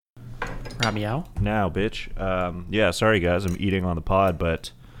Meow. Now, bitch. Yeah, sorry guys, I'm eating on the pod,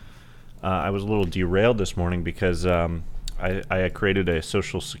 but I was a little derailed this morning because I had created a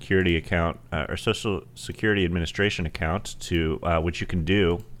Social Security account, or Social Security Administration account, to which you can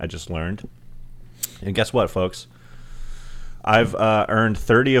do. I just learned, and guess what, folks? I've earned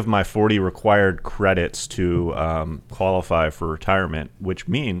 30 of my 40 required credits to qualify for retirement, which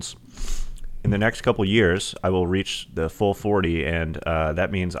means in the next couple years I will reach the full 40, and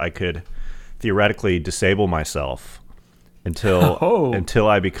that means I could theoretically disable myself until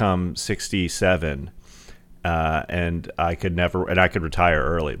I become 67, and I could retire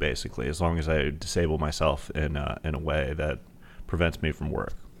early, basically, as long as I disable myself in a way that prevents me from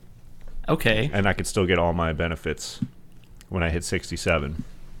work. Okay. And I could still get all my benefits when I hit 67.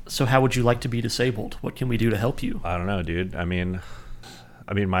 So how would you like to be disabled? What can we do to help you? I don't know, dude. I mean,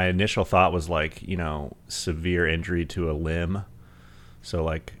 my initial thought was like, severe injury to a limb. So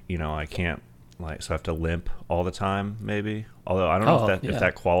like, I can't so I have to limp all the time, maybe. Although I don't know if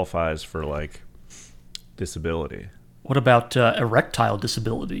that qualifies for like disability. What about erectile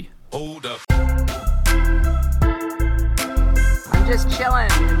disability? Hold up. I'm just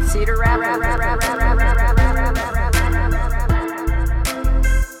chilling in Cedar Rapids.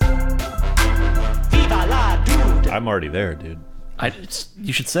 I'm already there, dude.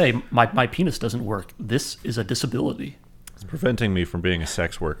 You should say, my penis doesn't work. This is a disability. It's preventing me from being a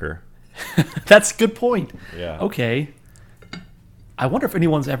sex worker. That's a good point. Yeah. Okay. I wonder if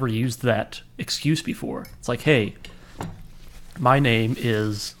anyone's ever used that excuse before. It's like, hey, my name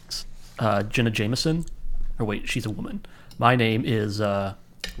is Jenna Jameson. Or wait, she's a woman. My name is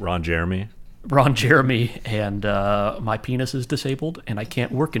Ron Jeremy, and my penis is disabled, and I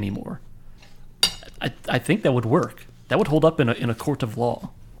can't work anymore. I think that would work. That would hold up in a court of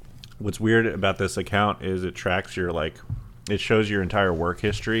law. What's weird about this account is it tracks it shows your entire work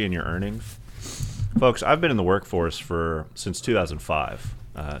history and your earnings. Folks, I've been in the workforce since 2005,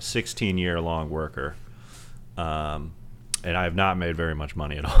 16-year-long worker, and I have not made very much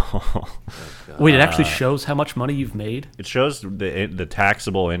money at all. Wait, it actually shows how much money you've made? It shows the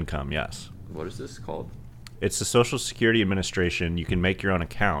taxable income, yes. What is this called? It's the Social Security Administration. You can make your own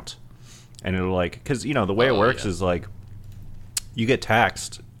account, and it'll because the way it works is like you get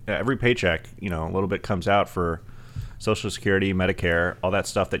taxed every paycheck. A little bit comes out for Social Security, Medicare, all that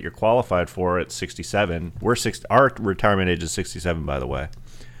stuff that you're qualified for at 67. Our retirement age is 67, by the way.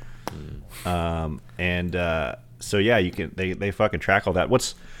 So yeah, you can. They fucking track all that.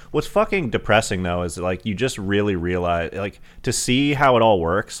 What's fucking depressing though is like you just really realize to see how it all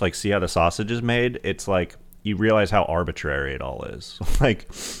works, see how the sausage is made. It's like you realize how arbitrary it all is.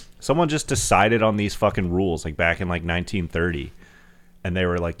 Someone just decided on these fucking rules back in 1930. And they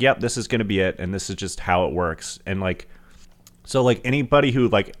were like, yep, this is going to be it. And this is just how it works. And so anybody who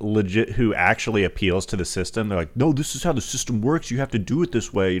who actually appeals to the system, they're like, no, this is how the system works. You have to do it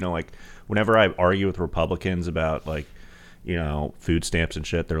this way. Whenever I argue with Republicans about food stamps and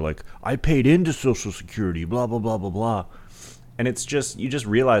shit, they're like, I paid into Social Security, blah, blah, blah, blah, blah. And it's just, you just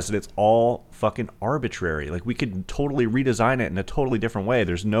realize that it's all fucking arbitrary. We could totally redesign it in a totally different way.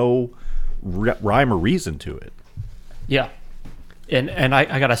 There's no rhyme or reason to it. Yeah. And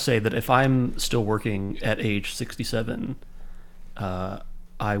I gotta say that if I'm still working at age 67, I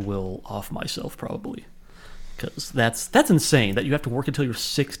will off myself probably, because that's insane that you have to work until you're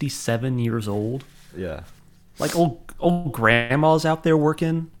 67 years old. Yeah, old grandmas out there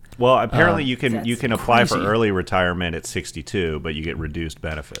working. Well, apparently you can apply crazy. for early retirement at 62, but you get reduced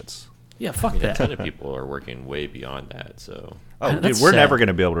benefits. Yeah, fuck A that. ton of people are working way beyond that. So dude, That's we're sad. never going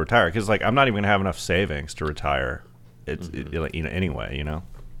to be able to retire because I'm not even going to have enough savings to retire. Anyway.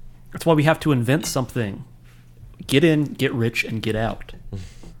 That's why we have to invent something. Get in, get rich, and get out.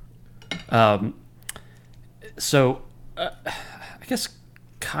 So, I guess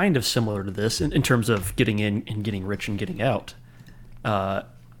kind of similar to this in terms of getting in and getting rich and getting out,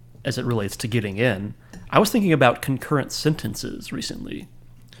 as it relates to getting in. I was thinking about concurrent sentences recently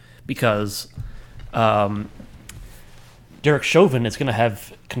because Derek Chauvin is going to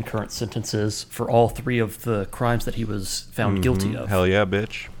have concurrent sentences for all three of the crimes that he was found guilty of. Hell yeah,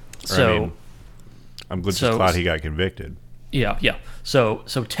 bitch. I'm just glad he got convicted. Yeah. So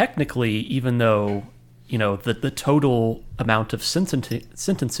technically, even though the total amount of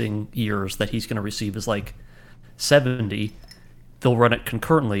sentencing years that he's going to receive is 70, they'll run it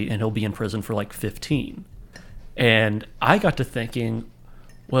concurrently, and he'll be in prison for 15. And I got to thinking,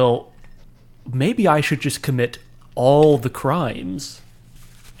 well, maybe I should just commit all the crimes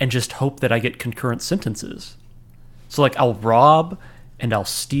and just hope that I get concurrent sentences. So I'll rob and I'll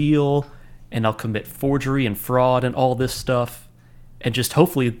steal and I'll commit forgery and fraud and all this stuff, and just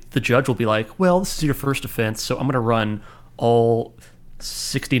hopefully the judge will be like, well, this is your first offense, so I'm going to run all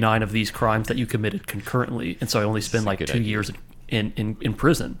 69 of these crimes that you committed concurrently, and so I only spend a like good 2 idea. years in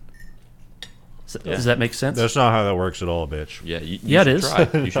prison. Does that make sense? That's not how that works at all, bitch. Yeah, you Yeah, it should is.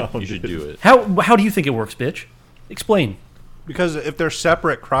 try. You should do it. How do you think it works, bitch? Explain. Because if they're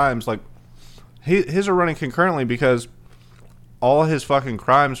separate crimes, like his are running concurrently because all his fucking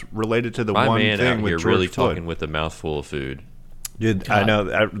crimes related to the My one man thing out with here George really Floyd. talking with a mouthful of food. Dude, I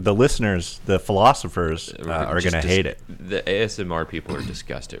know the listeners, the philosophers are Just gonna hate it. The ASMR people are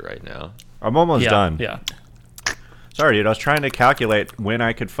disgusted right now. I'm almost done. Yeah. Sorry, dude. I was trying to calculate when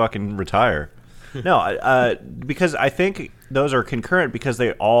I could fucking retire. No, because I think those are concurrent because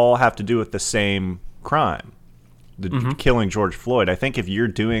they all have to do with the same crime, killing George Floyd. I think if you're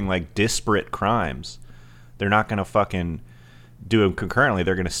doing like disparate crimes, they're not gonna fucking do them concurrently.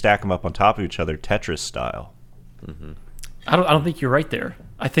 They're gonna stack them up on top of each other, Tetris style. I don't think you're right there.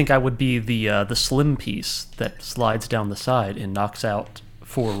 I think I would be the slim piece that slides down the side and knocks out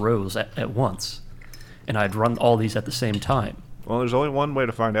 4 rows at once, and I'd run all these at the same time. Well, there's only one way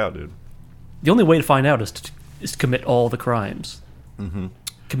to find out, dude. The only way to find out is to commit all the crimes.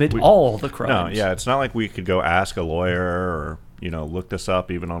 Commit all the No, crimes. yeah, it's not like we could go ask a lawyer or look this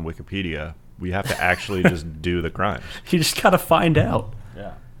up even on Wikipedia. We have to actually just do the crimes. You just gotta find out.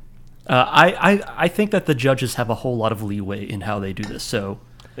 Yeah. I think that the judges have a whole lot of leeway in how they do this. So,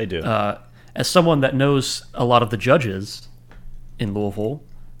 They do. as someone that knows a lot of the judges in Louisville,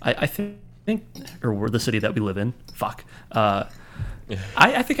 I think, or the city that we live in,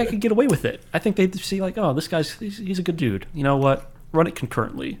 I think I could get away with it. I think they'd see like, oh, this guy's he's a good dude. You know what? Run it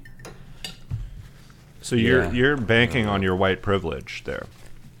concurrently. So you're banking on your white privilege there.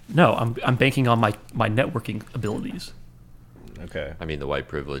 No, I'm banking on my networking abilities. Okay. I mean, the white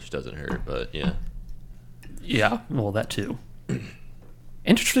privilege doesn't hurt, but yeah. Yeah, well, that too.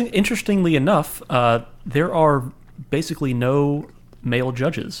 Interestingly enough, there are basically no male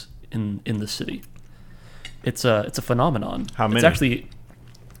judges in the city. It's a phenomenon. How many? It's actually,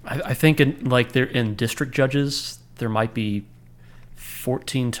 I think in district judges there might be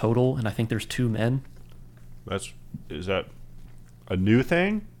 14 total, and I think there's 2 men. Is that a new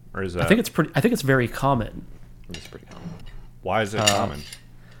thing, or is that? I think it's very common. It's pretty common. Why is it common?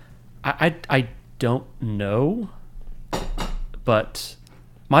 I don't know, but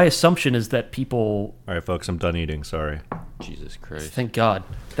my assumption is that people. All right, folks, I'm done eating. Sorry. Jesus Christ. Thank God.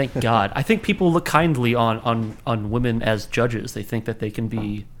 I think people look kindly on women as judges. They think that they can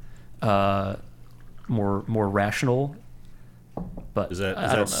be more rational. But Is that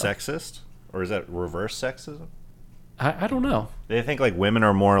I don't know. sexist, or is that reverse sexism? I don't know. They think like women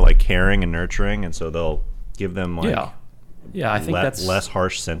are more like caring and nurturing, and so they'll give them like Yeah. I think that's less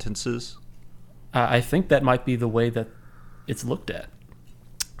harsh sentences. I think that might be the way that it's looked at.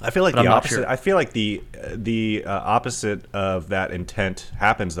 I feel like But the I'm not opposite. sure. I feel like the opposite of that intent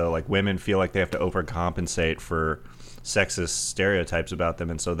happens though. Like women feel like they have to overcompensate for sexist stereotypes about them,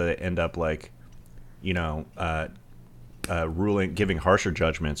 and so they end up like, giving harsher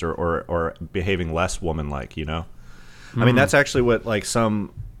judgments or behaving less woman-like. I mean, that's actually what like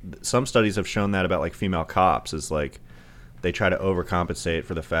some studies have shown that about like female cops is like they try to overcompensate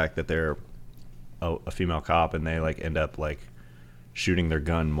for the fact that they're a female cop, and they like end up like shooting their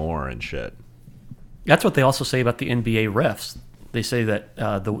gun more and shit. That's what they also say about the NBA refs. They say that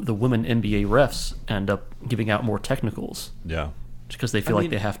the women NBA refs end up giving out more technicals Yeah. because they feel I like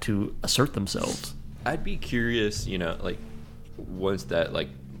mean- they have to assert themselves. I'd be curious, like once that like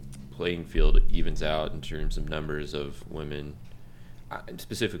playing field evens out in terms of numbers of women,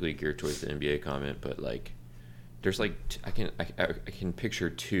 specifically geared towards the NBA comment, but like there's like I can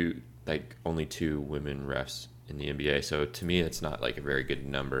picture only 2 women refs in the NBA. So to me, it's not like a very good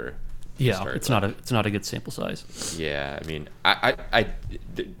number. to Yeah, start, it's like- not a good sample size. Yeah, I mean,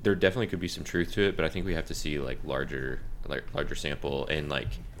 there definitely could be some truth to it, but I think we have to see like larger sample and like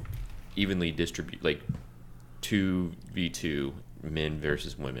evenly distribute, like 2v2 men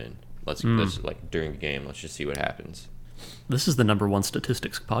versus women. Let's like during the game, let's just see what happens. This is the #1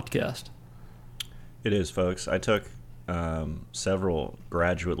 statistics podcast. It is, folks. I took several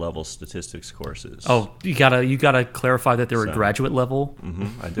graduate level statistics courses. Oh, you gotta clarify that they're a So- graduate level.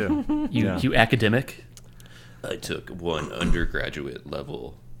 I do. You academic. I took one undergraduate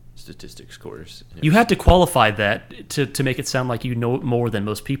level statistics course. and it You was- had to qualify that to make it sound like you know more than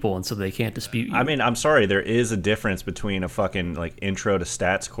most people, and so they can't dispute you. I mean, I'm sorry. There is a difference between a fucking like intro to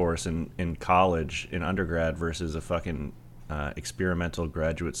stats course in college in undergrad versus a fucking experimental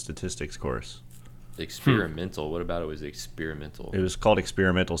graduate statistics course. Experimental. What about it was experimental? It was called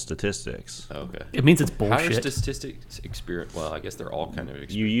experimental statistics. Oh, okay. It means it's How are bullshit. statistics experiment? Well, I guess they're all kind of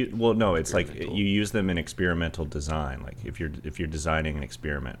Well, no, it's like Experimental. you use them in experimental design. Like if you're designing an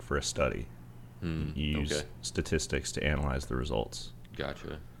experiment for a study, you use okay. statistics to analyze the results.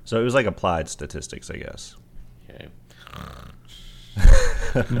 Gotcha. So it was like applied statistics, I guess. Okay.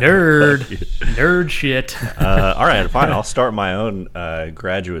 Nerd shit. All right, fine. I'll start my own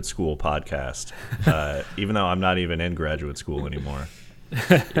graduate school podcast, even though I'm not even in graduate school anymore.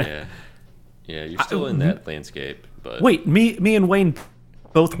 Yeah. Yeah, you're still in that landscape, but Wait, me and Wayne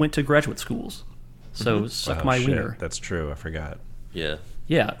both went to graduate schools. So suck Oh, my shit. wiener. That's true. I forgot. yeah.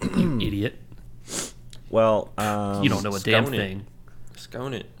 Yeah, you idiot. Well, You don't know a damn Scone it. thing.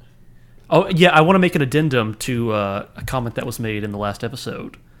 Scone it. Oh, yeah, I want to make an addendum to a comment that was made in the last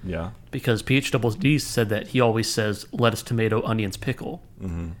episode. yeah. Because PHDD said that he always says lettuce, tomato, onions, pickle.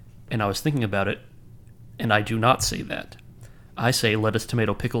 Mm-hmm. And I was thinking about it, and I do not say that. I say lettuce,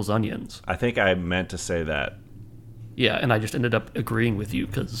 tomato, pickles, onions. I think I meant to say that. Yeah, and I just ended up agreeing with you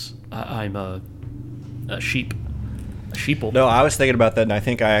because I'm a sheep. A sheeple. No, I was thinking about that, and I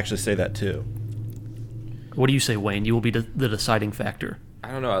think I actually say that too. What do you say, Wayne? You will be the deciding factor. I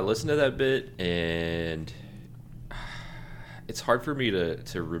don't know. I listened to that bit, and it's hard for me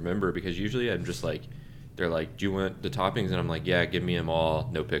to remember because usually I'm just like, they're like, "Do you want the toppings?" And I'm like, "Yeah, give me them all,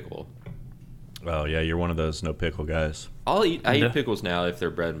 no pickle." Oh yeah, you're one of those no pickle guys. I Yeah. eat pickles now if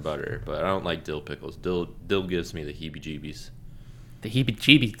they're bread and butter, but I don't like dill pickles. Dill gives me the heebie-jeebies. The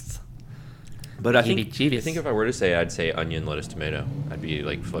heebie-jeebies. But I think Heebie-jeebies. if I were to say, I'd say onion, lettuce, tomato. I'd be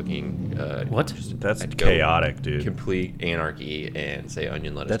like fucking What? That's I'd go chaotic, dude. complete anarchy and say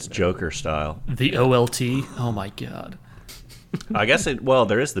onion, lettuce. That's tomato. Joker style. The OLT. Oh my god. I guess it. Well,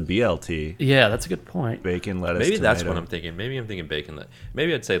 there is the BLT: Yeah, that's a good point. bacon, lettuce. Maybe that's tomato. what I'm thinking. Maybe I'm thinking bacon.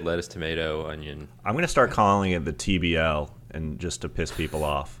 Maybe I'd say lettuce, tomato, onion, I'm gonna start calling it the TBL, and just to piss people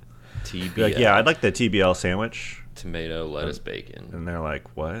off. TBL. Be like, yeah, I'd like the TBL sandwich, tomato, lettuce, bacon. and they're like,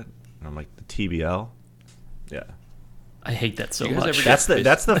 what? And I'm like, the TBL. Yeah, I hate that so You guys much. ever get-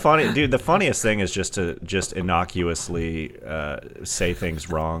 that's the funny dude. The funniest thing is just to innocuously say things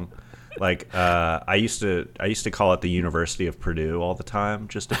wrong. Like I used to call it the University of Purdue all the time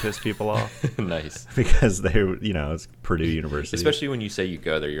just to piss people off Nice. because it's Purdue University. Especially when you say you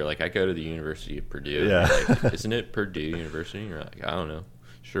go there, you're like, I go to the University of Purdue. Yeah. You're like, isn't it Purdue University? And you're like, I don't know.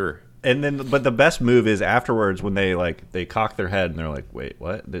 Sure. And then, but the best move is afterwards when they cock their head and they're like, "Wait,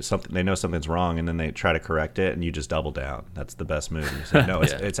 what?" There's something. They know something's wrong, and then they try to correct it, and you just double down. That's the best move. You say, "No,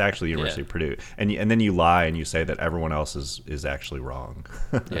 Yeah. it's actually University Yeah. of Purdue," and then you lie and you say that everyone else is actually wrong.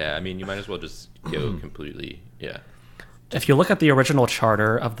 Yeah, I mean, you might as well just go completely. Yeah. If you look at the original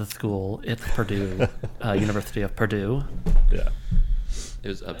charter of the school, it's Purdue, University of Purdue. Yeah. It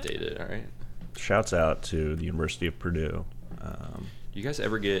was updated. All right. Shouts out to the University of Purdue. You guys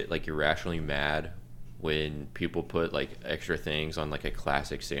ever get like irrationally mad when people put like extra things on like a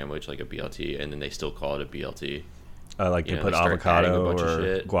classic sandwich, like a BLT, and then they still call it a BLT? Like You you know, put they start adding avocado a bunch of or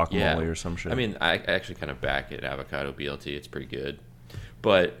shit. guacamole Yeah. or some shit. I mean, I actually kind of back it, avocado BLT. It's pretty good.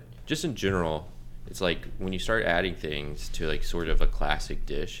 But just in general, it's like when you start adding things to like sort of a classic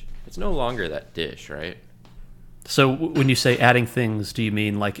dish, it's no longer that dish, right? So when you say adding things, do you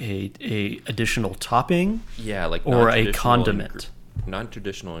mean like a additional topping? Yeah, like Or a non-traditional condiment.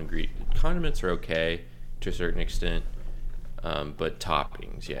 Non-traditional ingredient. Condiments are okay to a certain extent, but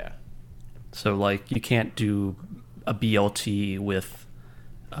toppings, yeah. So like you can't do a BLT with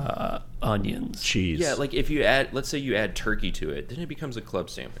onions. cheese. Yeah, like if you add, let's say you add turkey to it, then it becomes a club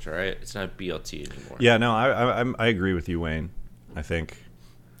sandwich, all right? It's not BLT anymore. Yeah, no, I agree with you, Wayne. I think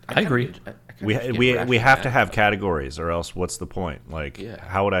I agree. we have to have categories, or else what's the point? Like, Yeah.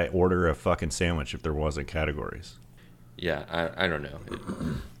 how would I order a fucking sandwich if there wasn't categories? Yeah, I don't know.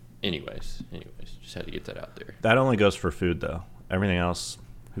 Anyways, just had to get that out there. That only goes for food, though. Everything else,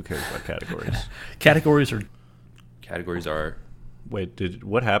 who cares about categories? Categories are Categories are Wait,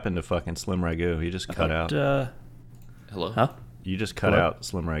 what happened to fucking Slim Ragu? He just cut out. hello. huh? You just cut Hello? out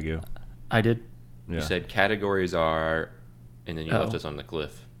Slim Ragu. I did. Yeah. You said categories are, and then you left Oh. us on the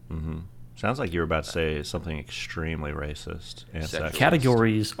cliff. Sounds like you were about to say something extremely racist and Sexual. sexist.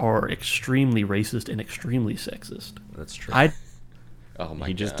 Categories are extremely racist and extremely sexist. That's true. I Oh my god.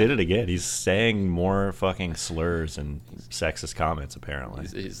 He just did it again. He's saying more fucking slurs and sexist comments, apparently.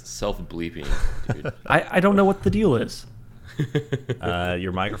 He's self-bleeping, dude. I don't know what the deal is.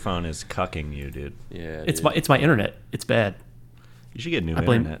 Your microphone is cucking you, dude. Yeah. It's dude. my internet. It's bad. You should get new I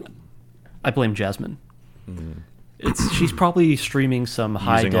blame internet. I blame Jasmine. She's probably streaming some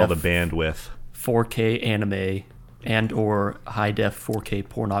high Using all the def bandwidth. 4K anime and or high def 4K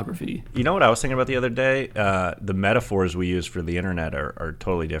pornography. You know what I was thinking about the other day? The metaphors we use for the internet are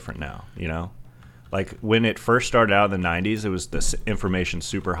totally different now. You know, like when it first started out in the '90s, it was this information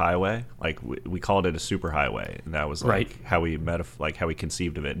superhighway. Like we called it a superhighway, and that was like Right. how we how we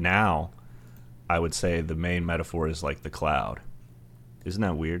conceived of it. Now, I would say the main metaphor is like the cloud. Isn't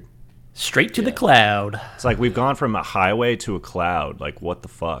that weird? Straight to the cloud. It's like we've gone from a highway to a cloud. Like what the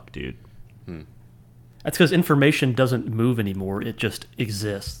fuck, dude? That's because information doesn't move anymore. It just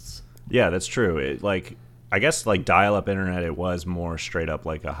exists. Yeah, that's true. It like I guess like dial-up internet, it was more straight up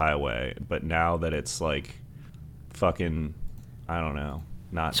like a highway, but now that it's like fucking, I don't know,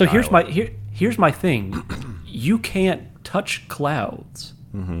 not. So here's dial-up. here's my thing. You can't touch clouds,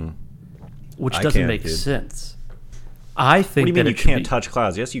 which I doesn't can't, make dude. sense. I think What do you that mean you it should can't be- touch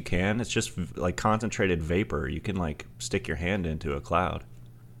clouds? Yes, you can. It's just like concentrated vapor. You can like stick your hand into a cloud.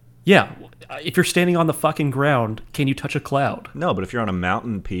 Yeah, if you're standing on the fucking ground, can you touch a cloud? No, but if you're on a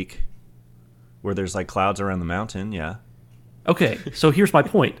mountain peak where there's like clouds around the mountain, yeah. Okay, so here's my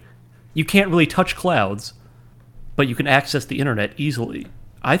point. You can't really touch clouds, but you can access the internet easily.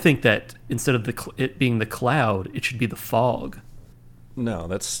 I think that instead of it being the cloud, it should be the fog. No,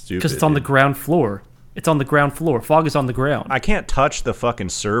 that's stupid. Because it's on the dude. ground floor. It's on the ground floor. Fog is on the ground. I can't touch the fucking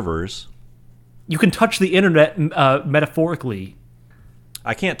servers. You can touch the internet metaphorically.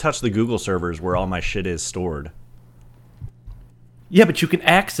 I can't touch the Google servers where all my shit is stored. Yeah, but you can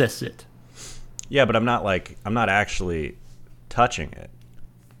access it. Yeah, but I'm not actually touching it.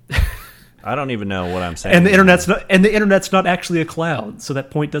 I don't even know what I'm saying. And the internet's not actually a cloud, so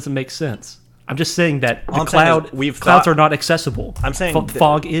that point doesn't make sense. I'm just saying that the All I'm saying is cloud clouds are not accessible. I'm saying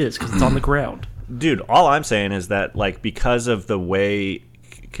fog is because it's on the ground. Dude, all I'm saying is that like because of the way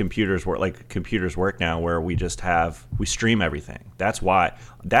computers work now, where we stream everything. That's why.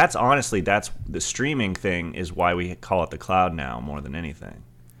 That's the streaming thing is why we call it the cloud now more than anything.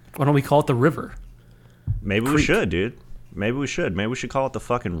 Why don't we call it the river? Maybe we Creek. should, dude. Maybe we should. Maybe we should call it the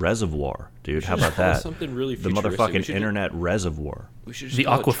fucking reservoir, dude. How about Call it that? something really The futuristic. We motherfucking should- internet reservoir. We should just The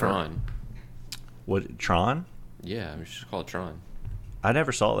call it aquifer. Tron. What, Tron? Yeah, we should just call it Tron. I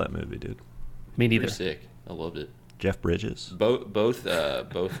never saw that movie, dude. Me neither. Pretty sick. I loved it. Jeff Bridges. Both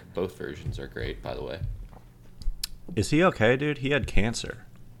versions are great, by the way. Is he okay, dude? He had cancer.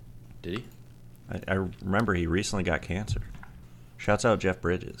 Did he? I remember he recently got cancer. Shouts out Jeff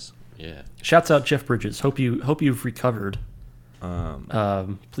Bridges. Yeah. Shouts out Jeff Bridges. Hope you've recovered.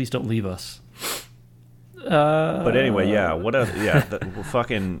 Please don't leave us. But anyway, yeah. What other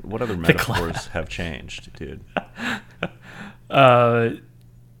what other metaphors cloud. have changed, dude?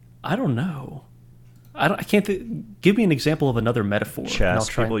 I don't know. I can't. Give me an example of another metaphor. and I'll Chess.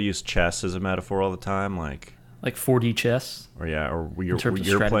 try People use chess as a metaphor all the time, like, like 4D chess. or terms of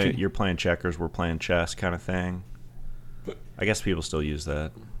strategy. you're playing checkers, we're playing chess, kind of thing. I guess people still use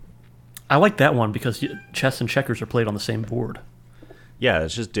that. I like that one because chess and checkers are played on the same board. Yeah,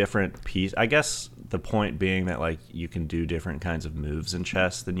 it's just different piece. I guess the point being that like you can do different kinds of moves in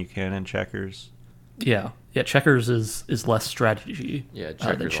chess than you can in checkers. Yeah. Checkers is less strategy. Yeah, than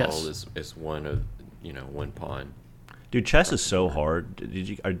checkers chess. all is one of one pawn. Dude, chess is so hard.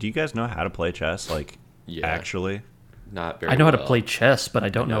 Do you guys know how to play chess? Like, Yeah. actually? Not very. I know how to well. play chess, but I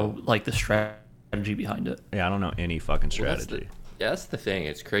don't I know. know like the strategy behind it. Yeah, I don't know any fucking Well, that's strategy. that's the thing.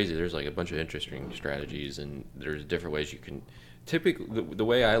 It's crazy. There's like a bunch of interesting strategies, and there's different ways you can. Typically, the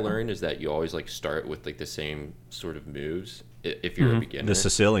way I learned is that you always like start with like the same sort of moves if you're a beginner, The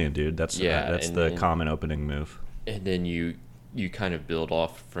Sicilian, dude. That's Yeah, the and then- common opening move. and then you kind of build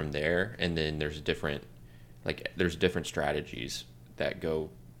off from there, and then there's different strategies that go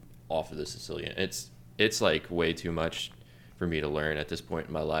off of the Sicilian. It's like way too much for me to learn at this point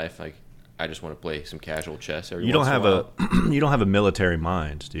in my life. Like I just want to play some casual chess every You don't once have in a while. you don't have a military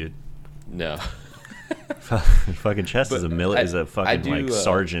mind, dude. No. Fucking chess is But is a fucking I do, like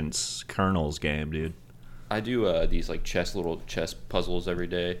sergeant's colonel's game, dude. I do these like little chess puzzles every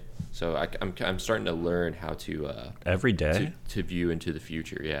day, so I'm starting to learn how to Every day? to view into the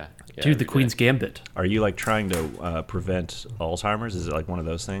future. Yeah, Dude, the every Queen's day. Gambit. Are you like trying to prevent Alzheimer's? Is it like one of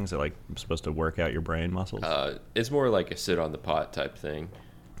those things that like supposed to work out your brain muscles? It's more like a sit on the pot type thing.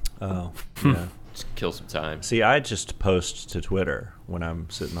 Oh, yeah. Just kill some time. See, I just post to Twitter when I'm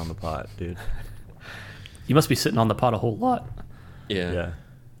sitting on the pot, dude. You must be sitting on the pot a whole lot, Yeah. Yeah.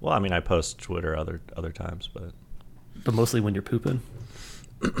 Well, I mean, I post to Twitter other times, but but mostly when you're pooping.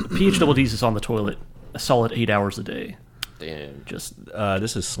 PhD's is on the toilet a solid 8 hours a day. Damn. Just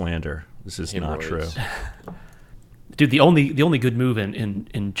this is slander. This is not true. Hemorrhoids. dude, the only good move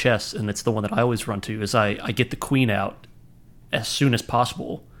in chess, and it's the one that I always run to, is I get the queen out as soon as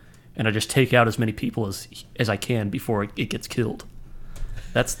possible, and I just take out as many people as I can before it gets killed.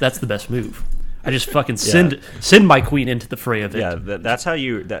 That's the best move. I just fucking send my queen into the fray of it. Yeah, that's how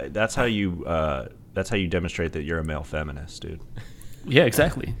you demonstrate that you're a male feminist, dude. Yeah,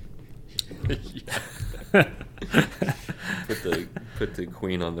 exactly. Put the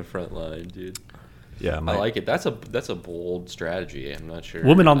queen on the front line, dude. Yeah, I like it. That's a bold strategy. I'm not sure.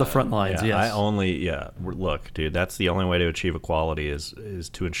 Women on the front lines. Yeah, Yes. look, dude. That's the only way to achieve equality is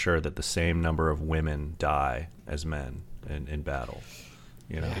to ensure that the same number of women die as men in battle.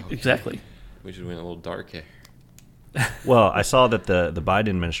 You know, Exactly. We should win a little dark hair. Well, I saw that the Biden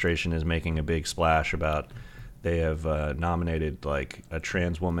administration is making a big splash about they have nominated like a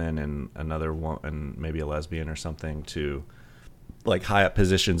trans woman and another woman, maybe a lesbian or something, to like high up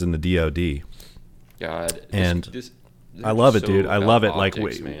positions in the DoD. God, And this I love it, so dude. I about love it. optics,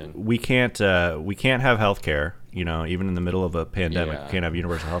 Like man. we can't have health care. You know, even in the middle of a pandemic, Yeah. we can't have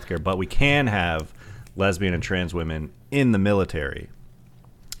universal health care. But we can have lesbian and trans women in the military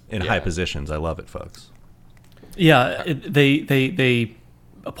in high Yeah. positions. I love it, folks. Yeah, they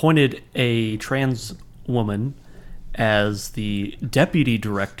appointed a trans woman as the deputy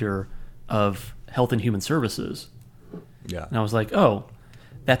director of Health and Human Services, Yeah. and I was like, oh,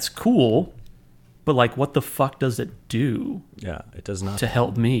 that's cool, but like, what the fuck does it do Yeah. It does not. to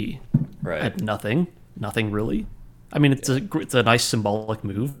help me? Right. Nothing really. I mean, it's a nice symbolic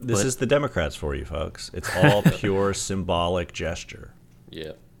move. This but is the Democrats for you, folks. It's all pure symbolic gesture.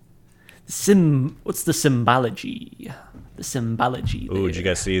 Yeah. what's the symbology? The symbology. Ooh, did you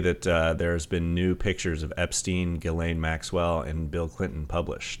there. guys see that there's been new pictures of Epstein, Ghislaine Maxwell, and Bill Clinton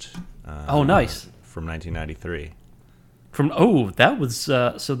published? Oh, nice. From 1993. That was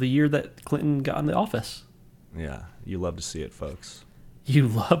so the year that Clinton got in the office. Yeah, you love to see it, folks. You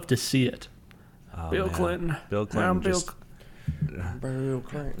love to see it. Oh, Bill man. Clinton. Bill Clinton I'm Bill just...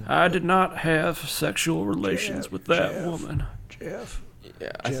 I did not have sexual relations with that woman. Jeff,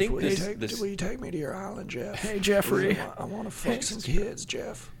 Yeah. I think will this you take me to your island, Jeff? Hey, Jeffrey. I want to fuck some kids,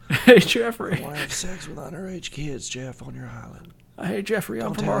 Jeff. Hey, Jeffrey. I want to have sex with underage kids, Jeff, on your island. Hey, Jeffrey. I'm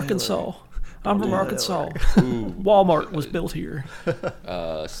Don't from tell Arkansas. I'm from tell Arkansas. Walmart was built here.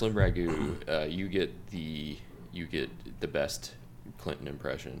 Slim Ragu, you get the best Clinton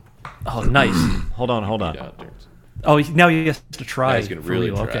impression. Oh, nice. Hold on. Yeah, there's- Oh, now he has to try. Now he's gonna for really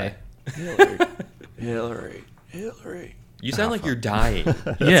you. try. Okay. Hillary. You sound like you're dying.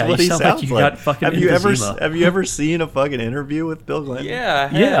 Yeah, what you he sound sounds like you got fucking have you ever emphysema. have you ever seen a fucking interview with Bill Clinton? Yeah.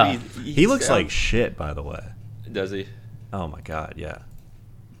 I have. Yeah. He looks like shit, by the way. Does he? Oh my god, yeah.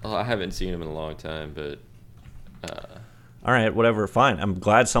 Oh, I haven't seen him in a long time, but All right, whatever, fine. I'm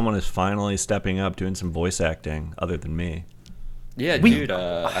glad someone is finally stepping up, doing some voice acting other than me. yeah, dude.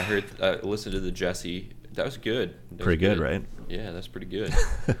 I heard, listened to the Jesse. That was good. That was Pretty good, right? Yeah, that's pretty good.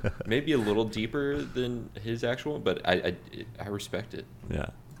 Maybe a little deeper than his actual, but I respect it. Yeah.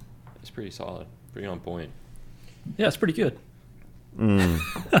 It's pretty solid, pretty on point. Yeah, it's pretty good.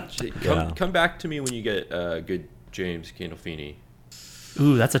 Come back to me when you get good James Gandolfini.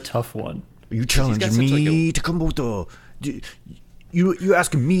 Ooh, that's a tough one. You got challenge such, like, me to come up with a... You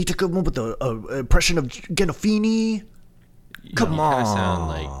asking me to come up with a impression of Gandolfini? Come You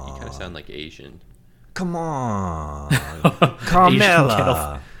on. kind of sound like Asian. Come on. Asian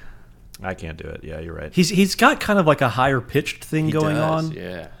Carmela. I can't do it. Yeah, you're right. He's got kind of like a higher pitched thing He going does, on.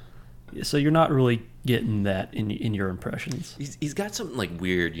 Yeah. So you're not really getting that in your impressions. He's got something like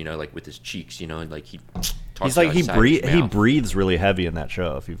weird, like with his cheeks, and like he talks He's like out he the side of his breathe. He mouth. breathes really heavy in that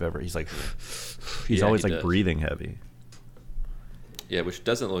show. If you've ever, he's like, he's Yeah, always he like does. breathing heavy. Yeah, which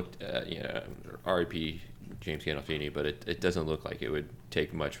doesn't look, R.I.P. James Gandolfini, but it doesn't look like it would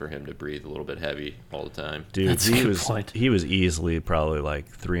take much for him to breathe a little bit heavy all the time. Dude, That's a he good was point. he was easily probably like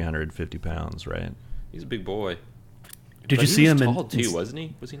 350 pounds, right? He's a big boy. Did But you he see was him tall in? too, wasn't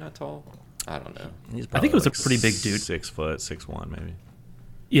he? Was he not tall? I don't know. He's I think it was probably a pretty big dude. 6 foot, 6'1", maybe.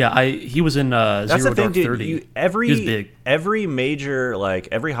 Yeah, he was in That's Zero the thing, Dark dude. 30. You, every he was big. every major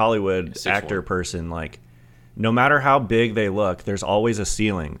every Hollywood 6'1". actor person no matter how big they look, there's always a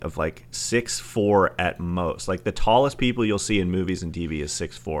ceiling of 6'4" at most. Like the tallest people you'll see in movies and TV is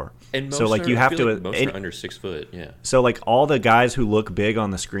 6'4". And most so are, you have I feel to like most are under 6 foot. Yeah. So all the guys who look big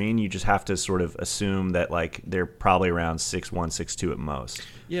on the screen, you just have to sort of assume that they're probably around 6'1", 6'2" at most.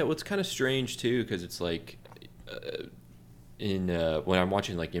 Yeah, well, it's kind of strange too because it's like when I'm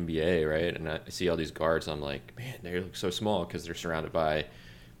watching NBA, right, and I see all these guards, I'm like, man, they look so small because they're surrounded by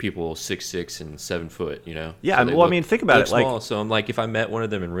people 6'6" and 7 foot. Yeah, So they well, I mean, think about look it, Small. So I'm like, if I met one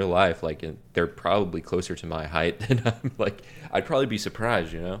of them in real life, they're probably closer to my height than I'm like. I'd probably be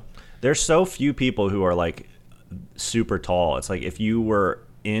surprised. There's so few people who are super tall. It's like if you were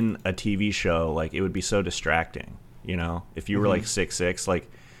in a TV show, like it would be so distracting. You know, if you were like 6'6", like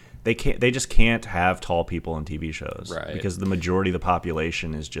they just can't have tall people in TV shows, Right. Because the majority of the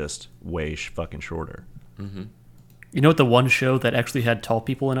population is just way fucking shorter. You know what the one show that actually had tall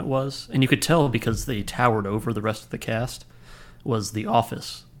people in it was? And you could tell because they towered over the rest of the cast, was The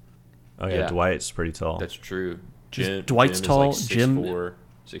Office. Oh yeah, Yeah. Dwight's pretty tall. That's true. Dwight's Jim tall, is like Jim- 6'4",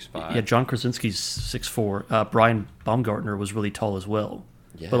 6'5". Yeah, John Krasinski's 6'4". Brian Baumgartner was really tall as well.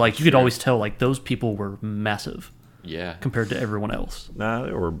 Yeah, but like you could sure. always tell like those people were massive Yeah. compared to everyone else. Nah,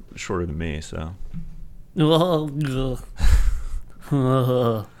 they were shorter than me, so.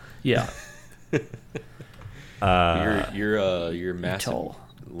 Yeah. You're massive, tall.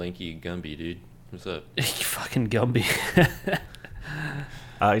 lanky Gumby, dude. What's up? You fucking Gumby.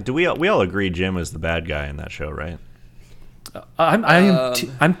 Do we all agree Jim is the bad guy in that show, right?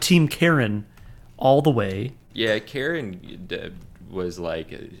 I'm Team Karen all the way. Yeah, Karen was like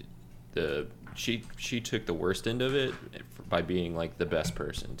she took the worst end of it by being like the best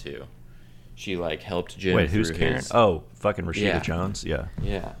person too. She like helped Jim. Wait, who's through Karen? his- Oh, fucking Rashida Yeah. Jones. Yeah.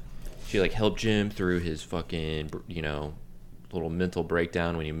 Yeah, she like helped Jim through his fucking little mental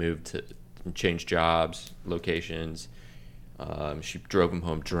breakdown when he moved to changed jobs, locations. She drove him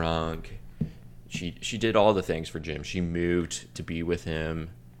home drunk. She did all the things for Jim. She moved to be with him.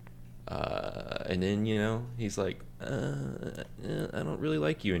 And then, he's like, I don't really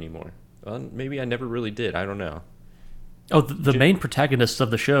like you anymore. Well, maybe I never really did. I don't know. Oh, the main protagonists of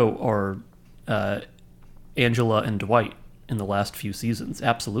the show are Angela and Dwight in the last few seasons.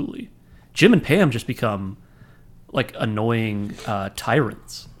 Absolutely. Jim and Pam just become like annoying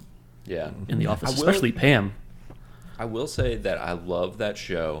tyrants Yeah. in the office, I will- especially Pam. I will say that I love that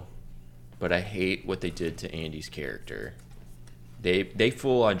show, but I hate what they did to Andy's character. They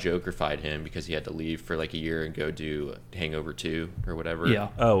full on Joker-fied him because he had to leave for like a year and go do Hangover 2 or whatever. Yeah.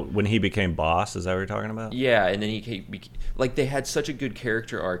 Oh, when he became boss, is that what you're talking about? Yeah, and then like they had such a good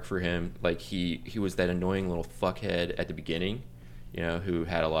character arc for him. Like he was that annoying little fuckhead at the beginning, who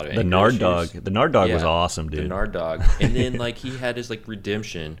had a lot of The anger Nard issues. Dog. The Nard Dog was Yeah, awesome, dude. The Nard Dog, and then like he had his like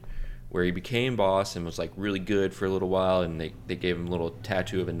redemption, where he became boss and was like really good for a little while, and they gave him a little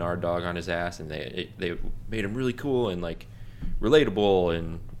tattoo of a Nard Dog on his ass, and they made him really cool and like relatable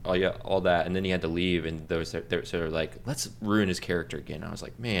and all that, and then he had to leave, and they're like, let's ruin his character again. I was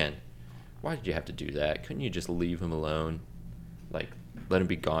like, man, why did you have to do that? Couldn't you just leave him alone, like let him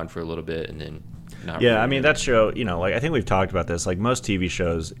be gone for a little bit and then not? Yeah, ruin I mean him? that show. Like I think we've talked about this. Like most TV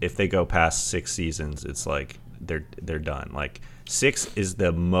shows, if they go past 6 seasons, it's like they're done. Like 6 is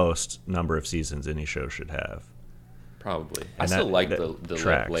the most number of seasons any show should have. Probably. I And still that- like that the like,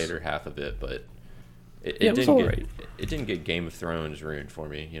 tracks. later half of it, but it Yeah, it was didn't get alright. it didn't get Game of Thrones ruined for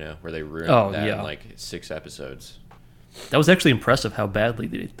me. Where they ruined Oh, that yeah. in like 6 episodes. That was actually impressive how badly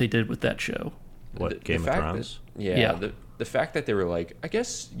they did with that show. What The Game of fact Thrones? That, yeah. Yeah. The fact that they were like, I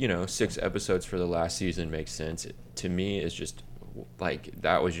guess 6 episodes for the last season makes sense. To me, is just like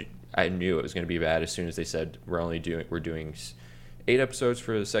that was. I knew it was going to be bad as soon as they said we're doing 8 episodes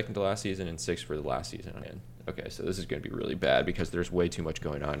for the second to last season and 6 for the last season. And okay, so this is going to be really bad because there's way too much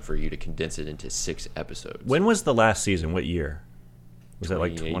going on for you to condense it into 6 episodes. When was the last season? What year? Was that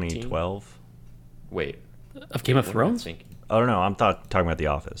like 2018? 2012? Wait, Of Game of what am I Thrones? thinking? I don't know. I'm talking about The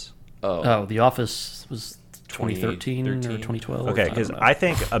Office. Oh, The Office was 2013 or 2013? 2012. Okay, I because don't know. I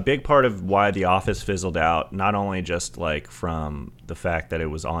think a big part of why The Office fizzled out, not only just like from the fact that it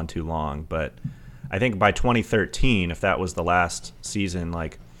was on too long, but I think by 2013, if that was the last season,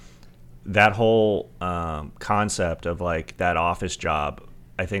 like that whole concept of like that office job,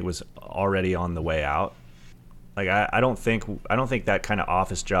 I think was already on the way out. Like I don't think that kind of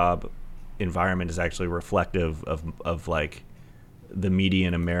office job environment is actually reflective of like the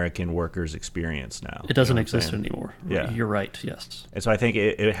median American worker's experience now. It doesn't You know what I'm exist saying? anymore. Yeah. You're right, yes. And so I think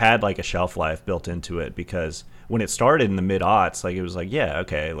it had like a shelf life built into it because when it started in the mid-aughts, like it was like, yeah,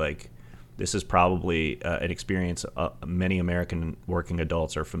 okay, like this is probably an experience many American working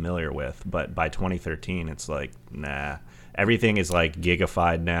adults are familiar with. But by 2013, it's like, nah, everything is like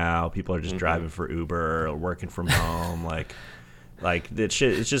gigified now. People are just driving for Uber or working from home. Like that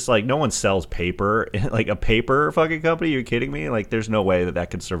shit. It's just like no one sells paper, like a paper fucking company. You're kidding me? Like there's no way that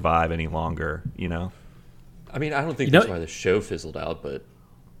could survive any longer. I mean, I don't think You know- that's why the show fizzled out, but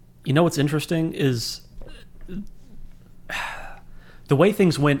You know what's interesting is the way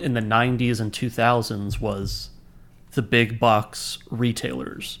things went in the 90s and 2000s was the big box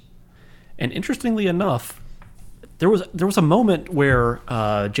retailers. And interestingly enough, there was a moment where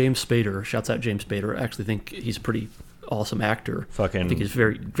James Spader, shouts out James Spader, I actually think he's a pretty awesome actor. Fucking, I think he's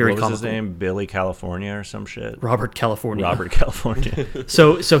very, very what was comical. his name? Billy California or some shit. Robert California. Robert California.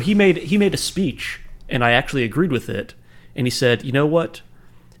 So he made a speech, and I actually agreed with it. And he said, you know what?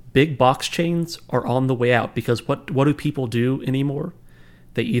 Big box chains are on the way out, because what do people do anymore?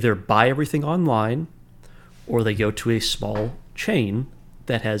 They either buy everything online, or they go to a small chain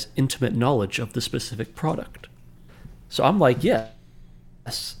that has intimate knowledge of the specific product. So I'm like, yes,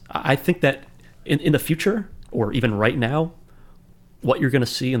 I think that in the future, or even right now, what you're going to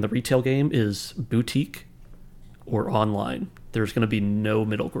see in the retail game is boutique or online. There's going to be no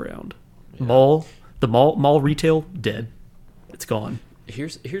middle ground. Yeah. Mall retail, dead. It's gone.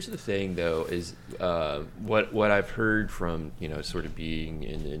 Here's the thing, though, is what I've heard from, sort of being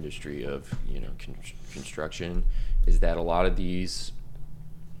in the industry of, construction, is that a lot of these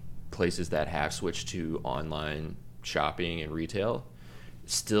places that have switched to online shopping and retail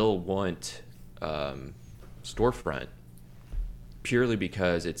still want storefront, purely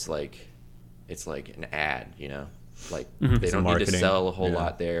because it's like an ad, like they don't need to sell a whole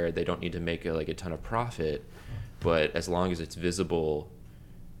lot there. They don't need to make a ton of profit, but as long as it's visible,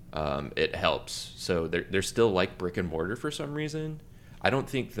 it helps. So they're still like brick and mortar for some reason. I don't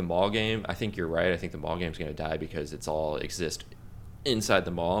think the mall game, I think you're right. I think the mall game's going to die because it's all exist inside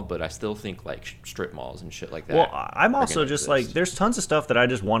the mall, but I still think like strip malls and shit like that. Well, I'm also just like, there's tons of stuff that I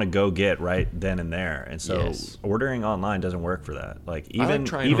just want to go get right then and there, and so ordering online doesn't work for that. Like even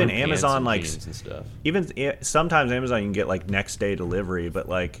Amazon, like and stuff. Even sometimes Amazon you can get like next day delivery, but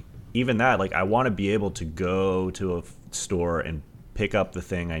like even that, like I want to be able to go to a store and pick up the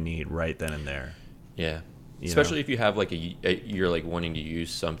thing I need right then and there. Yeah, especially if you have like you're like wanting to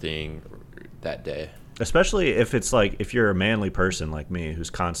use something that day. Especially if it's like, if you're a manly person like me who's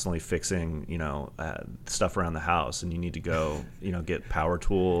constantly fixing, stuff around the house, and you need to go, get power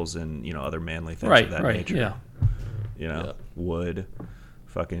tools and, other manly things of that nature. Yeah. Wood,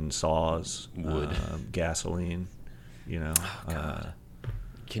 fucking saws, wood, gasoline, Can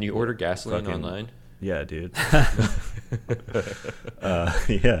you order gasoline online? Yeah, dude.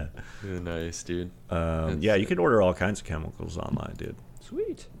 Yeah. Nice, dude. Yeah, you can order all kinds of chemicals online, dude.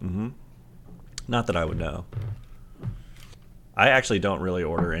 Sweet. Mm-hmm. Not that I would know. I actually don't really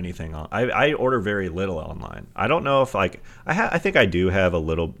order anything on. I order very little online. I don't know if like I think I do have a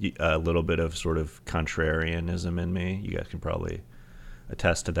little bit of sort of contrarianism in me. You guys can probably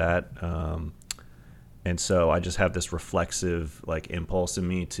attest to that. And so I just have this reflexive like impulse in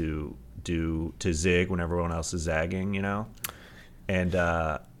me to zig when everyone else is zagging, And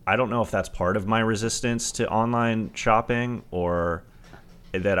I don't know if that's part of my resistance to online shopping, or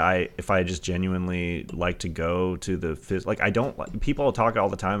that if I just genuinely like to go to the like, I don't, people talk all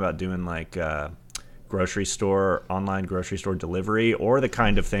the time about doing like online grocery store delivery, or the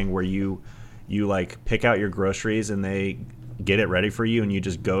kind of thing where you like pick out your groceries and they get it ready for you and you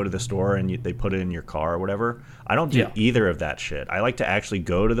just go to the store and they put it in your car or whatever. I don't do either of that shit. I like to actually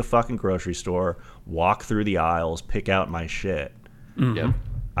go to the fucking grocery store, walk through the aisles, pick out my shit. Mm-hmm. Yep.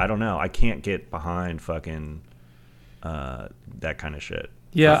 I don't know. I can't get behind fucking that kind of shit.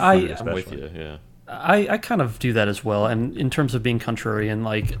 Yeah, I'm with you. Yeah, I kind of do that as well. And in terms of being contrarian,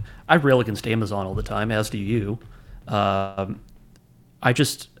 like I rail against Amazon all the time, as do you. I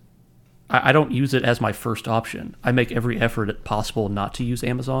don't use it as my first option. I make every effort possible not to use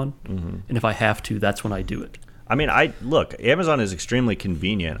Amazon, and if I have to, that's when I do it. I mean, Amazon is extremely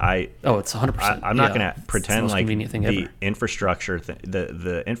convenient. It's 100%. I'm not going to pretend like the ever. infrastructure,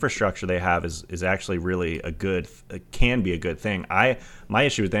 the infrastructure they have is actually really can be a good thing. My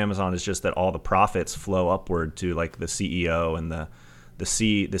issue with Amazon is just that all the profits flow upward to like the CEO and the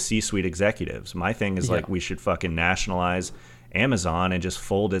C-suite executives. My thing is like, we should fucking nationalize Amazon and just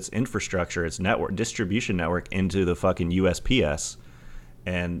fold its infrastructure, its distribution network into the fucking USPS.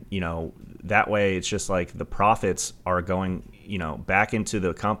 And, that way it's just like the profits are going, back into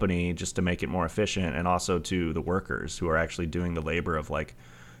the company just to make it more efficient, and also to the workers who are actually doing the labor of like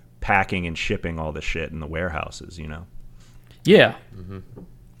packing and shipping all the shit in the warehouses, Yeah. Mm-hmm.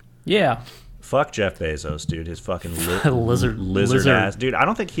 Yeah. Fuck Jeff Bezos, dude. His fucking lizard ass. Dude, I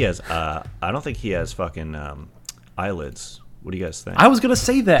don't think he has fucking eyelids. What do you guys think? I was gonna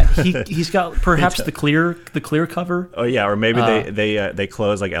say that he's got perhaps the clear cover. Oh yeah, or maybe they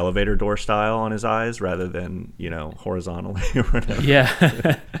close like elevator door style on his eyes rather than horizontally or whatever.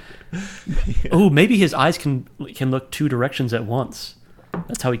 Yeah. Oh, maybe his eyes can look two directions at once.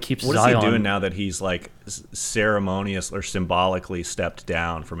 That's how he keeps his eye on. What is he doing now that he's like ceremonious or symbolically stepped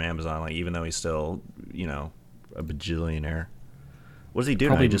down from Amazon? Like, even though he's still a bajillionaire. What does he do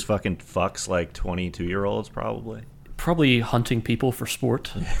now? He just fucking fucks like 22-year-olds probably. Probably hunting people for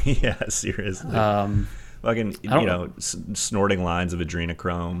sport. Yeah, seriously. Fucking, I don't you know, snorting lines of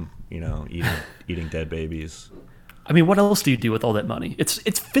adrenochrome, you know, eating dead babies. I mean, what else do you do with all that money? It's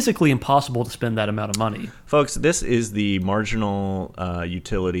physically impossible to spend that amount of money. Folks, this is the marginal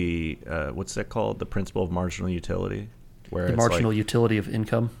utility, what's that called? The principle of marginal utility? Where The it's marginal like, utility of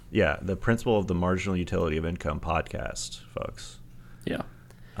income. yeah, the principle of the marginal utility of income podcast, folks. Yeah.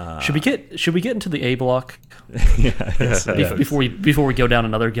 Should we get into the A block Yes, before we go down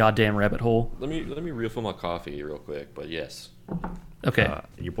another goddamn rabbit hole? Let me refill my coffee real quick, but yes. Okay.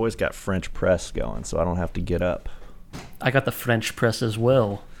 your boy's got French press going, so I don't have to get up. I got the French press as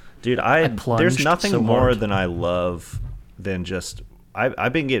well. Dude, plunged there's nothing so more hard. than I love than just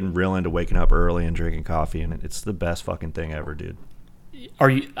I've been getting real into waking up early and drinking coffee, and it's the best fucking thing ever, dude.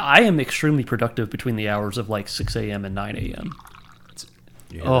 I am extremely productive between the hours of like 6 a.m. and 9 a.m.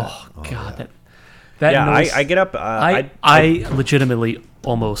 You hear Oh, that? God, that Yeah, noise, I get up. I legitimately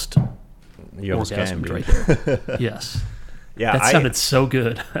almost you almost came, orgasmed dude. right there. Yes. Yeah, That sounded so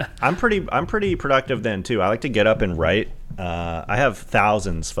good. I'm pretty productive then too. I like to get up and write. I have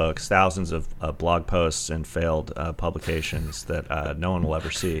thousands of blog posts and failed publications that no one will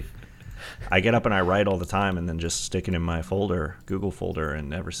ever see. I get up and I write all the time, and then just stick it in my Google folder, and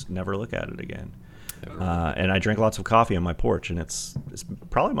never look at it again. And I drink lots of coffee on my porch, and it's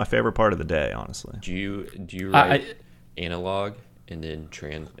probably my favorite part of the day, honestly. Do you write analog and then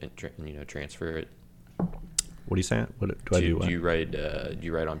transfer it? What are you saying? What do I do? Do you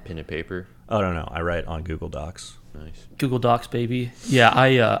write on pen and paper? Oh no, I write on Google Docs. Nice. Google Docs, baby. Yeah,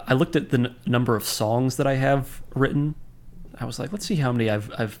 I looked at the number of songs that I have written. I was like, let's see how many I've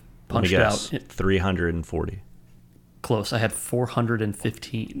Let me punched guess. out. 340. Close. I had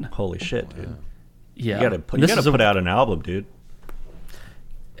 415. Holy shit, dude! Yeah. You gotta put out an album, dude.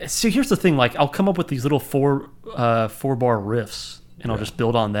 See, here's the thing. Like, I'll come up with these little four bar riffs, and I'll just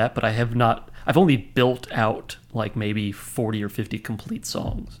build on that. But I've only built out like maybe 40 or 50 complete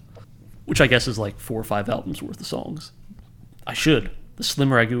songs, which I guess is like 4 or 5 albums worth of songs. I should. The Slim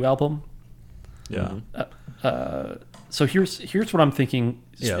Ragu album. Yeah. So here's what I'm thinking.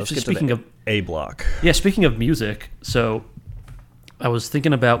 Yeah. Let's get Speaking to of the A block. Yeah, speaking of music, so I was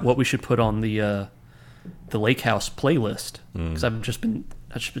thinking about what we should put on the Lake House playlist because I've just been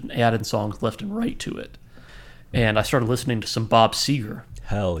adding songs left and right to it, and I started listening to some Bob Seger.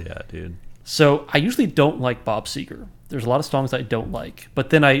 Hell yeah, dude. So I usually don't like Bob Seger. There's a lot of songs I don't like, but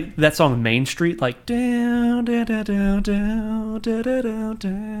then that song Main Street, like down, down, down, down, down, down, down,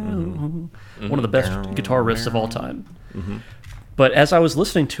 down, one of the best guitar riffs of all time. But as I was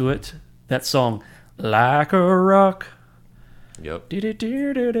listening to it, that song Like a Rock. Yep. And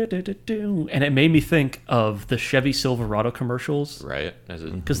it made me think of the Chevy Silverado commercials. Right.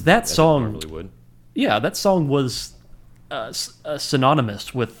 Because that as it song, normally would. yeah, that song was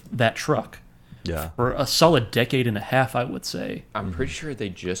synonymous with that truck Yeah. for a solid decade and a half, I would say. I'm pretty sure they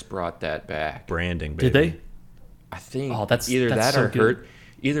just brought that back. Branding, baby. Did they? I think Oh, that's either that's that so or good.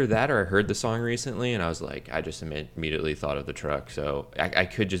 either that or I heard the song recently and I was like, I just immediately thought of the truck. So I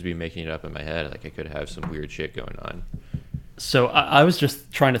could just be making it up in my head. Like I could have some weird shit going on. So I was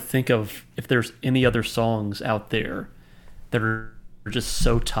just trying to think of if there's any other songs out there that are just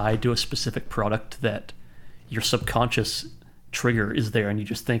so tied to a specific product that your subconscious trigger is there and you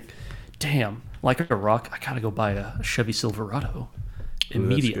just think, damn, Like a Rock, I gotta go buy a Chevy Silverado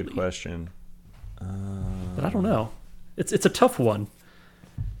immediately. That's a good question. But I don't know. It's a tough one.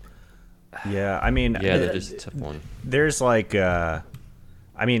 Yeah, I mean, Yeah, that is a tough one. there's like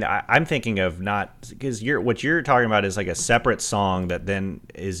I mean, I'm thinking of not because what you're talking about is like a separate song that then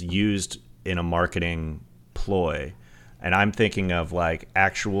is used in a marketing ploy, and I'm thinking of like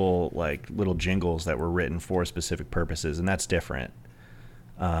actual like little jingles that were written for specific purposes, and that's different.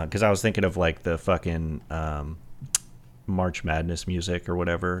 Because I was thinking of like the fucking March Madness music or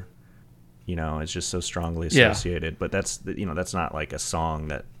whatever. You know, it's just so strongly associated. But that's that's not like a song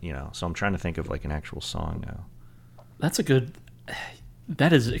that So I'm trying to think of like an actual song now. That's a good.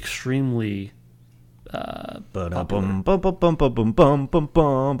 That is extremely. Or that's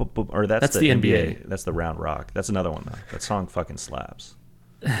the NBA. That's the Round Rock. That's another one though. That song fucking slaps.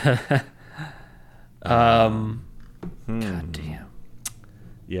 God damn.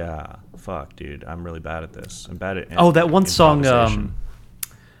 Yeah, fuck, dude. I'm really bad at this. I'm bad at. Oh, that one song. improvisation.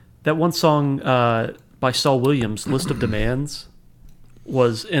 That one song by Saul Williams, "List of Demands,"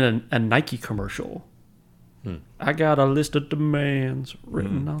 was in a Nike commercial. I got a list of demands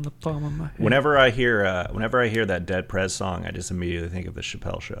written on the palm of my hand. Whenever I hear that Dead Prez song, I just immediately think of the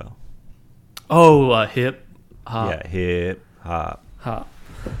Chappelle Show. Oh, hip hop. Yeah, hip hop. Hop.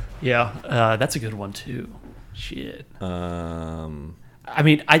 Yeah, that's a good one too. Shit. I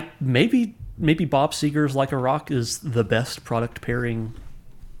mean, maybe maybe Bob Seger's Like a Rock is the best product pairing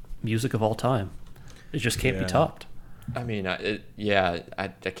music of all time. It just can't be Yeah. topped. I mean, I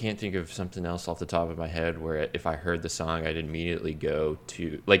can't think of something else off the top of my head where if I heard the song, I'd immediately go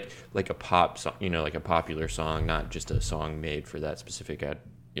to like a pop song, like a popular song, not just a song made for that specific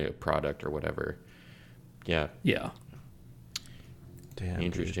product or whatever. Yeah, Yeah. Damn, dude.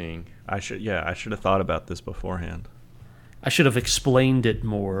 interesting. I should have thought about this beforehand. I should have explained it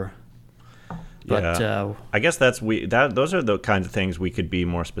more. But Yeah. I guess those are the kinds of things we could be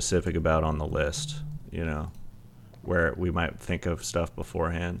more specific about on the list, where we might think of stuff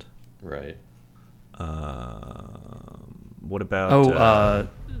beforehand. Right. What about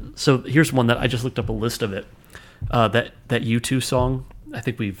so here's one that I just looked up a list of it. That U2 song. I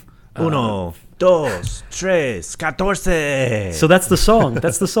think we've. Uno, dos, tres, catorce. So that's the song.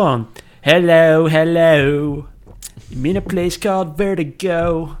 That's the song. Hello, hello. I'm in a place called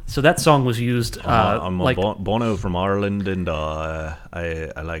Vertigo. So that song was used. I'm like Bono from Ireland, and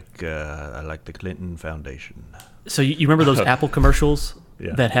I like the Clinton Foundation. so. You remember those Apple commercials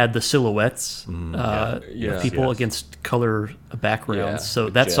Yeah. that had the silhouettes, Yeah. people Yes. against color backgrounds. Yeah. So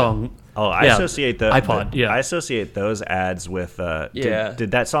that Yeah. song. Oh, I Yeah, associate the iPod, yeah. I associate those ads with. Yeah.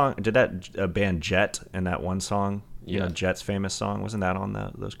 Did that band Jet and that one song? Yeah. Jet's famous song, wasn't that on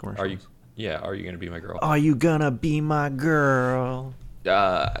those commercials? Are you gonna be my girl? Are you gonna be my girl?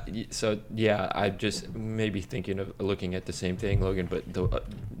 So yeah, I just maybe thinking of looking at the same thing, Logan, but the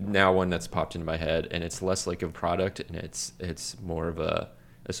now one that's popped into my head, and it's less like a product, and it's more of a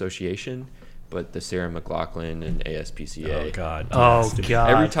association. But the Sarah McLachlan and ASPCA. Oh God! Oh yes, dude. God!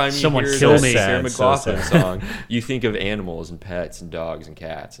 Every time you someone hear kill that me. Sarah Sad, so McLachlan sad. song, you think of animals and pets and dogs and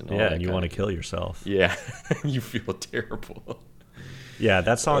cats and all Yeah, that. and you kind want to of- kill yourself. Yeah, you feel terrible. Yeah,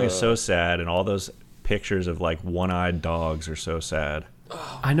 that song is so sad, and all those pictures of like one-eyed dogs are so sad.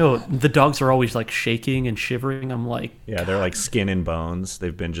 I know the dogs are always like shaking and shivering. I'm like, Yeah, they're like skin and bones.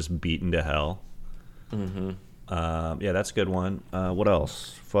 They've been just beaten to hell. Yeah, that's a good one. What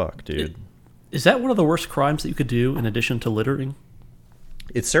else? Fuck, dude. is that one of the worst crimes that you could do in addition to littering?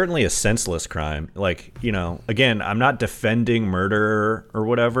 It's certainly a senseless crime. Like, again, I'm not defending murder or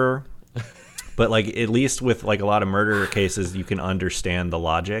whatever, but like at least with like a lot of murder cases, you can understand the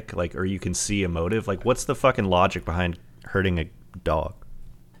logic, like, or you can see a motive. Like, what's the fucking logic behind hurting a dog?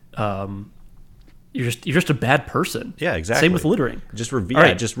 You're just a bad person. Yeah, exactly. Same with littering. Just All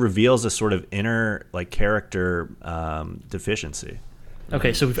right. it just reveals a sort of inner like character deficiency.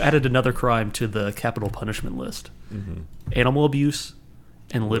 Okay, so we've added another crime to the capital punishment list: animal abuse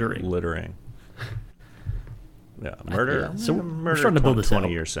and littering. Littering. Yeah, murder. yeah. So we're murder, starting to build this out.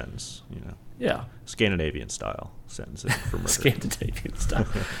 20-year sentence. Yeah, Scandinavian style sentences for murder. Scandinavian style,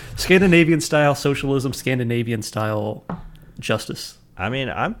 Scandinavian style socialism, Scandinavian style justice. I mean,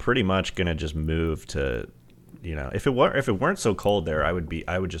 I'm pretty much gonna just move to, if it weren't so cold there, I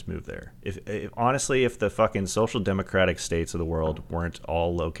would just move there. If honestly, if the fucking social democratic states of the world weren't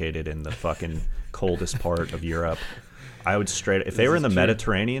all located in the fucking coldest part of Europe, I would if they were in the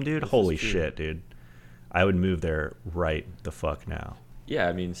Mediterranean, dude, holy shit, dude, I would move there right the fuck now. Yeah,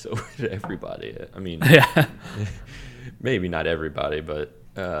 I mean, so would everybody. I mean, Yeah, maybe not everybody, but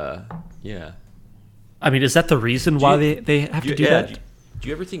yeah. I mean, is that the reason why they have to do that? Do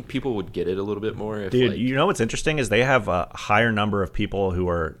you ever think people would get it a little bit more? If, Dude, like, you know what's interesting is they have a higher number of people who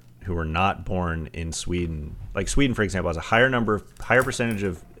are not born in Sweden. Like Sweden, for example, has a higher percentage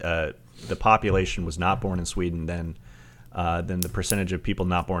of the population was not born in Sweden than the percentage of people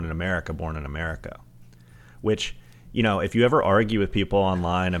not born in America. Which, if you ever argue with people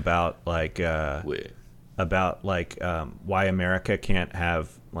online about wait. why America can't have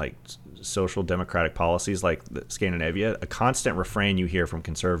like social democratic policies like Scandinavia, a constant refrain you hear from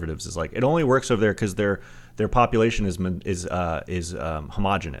conservatives is like, it only works over there because their population is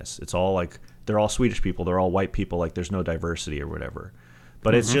homogenous. It's all like they're all Swedish people, they're all white people, like there's no diversity or whatever.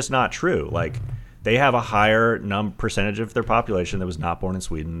 But it's just not true. Like they have a higher percentage of their population that was not born in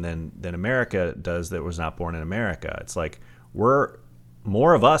Sweden than America does that was not born in America. It's like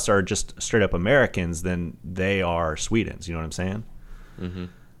more of us are just straight up Americans than they are Swedens. You know what I'm saying? Mm-hmm.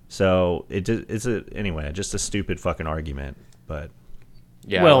 So it's anyway, just a stupid fucking argument. But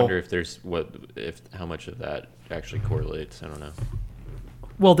Yeah, Well- I wonder if there's how much of that actually correlates. I don't know.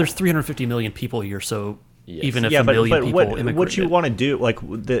 Well, there's 350 million people here, so Yes. even if yeah, a but million people what immigrated, you want to do, like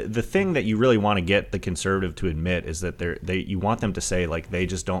the thing that you really want to get the conservative to admit is that you want them to say like they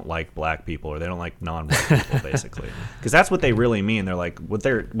just don't like black people or they don't like non-white people basically, because that's what they really mean. They're like what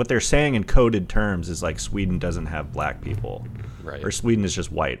they're saying in coded terms is like Sweden doesn't have black people, Right. or Sweden is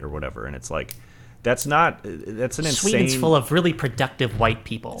just white or whatever, and it's like That's not. That's an insane. Sweden's full of really productive white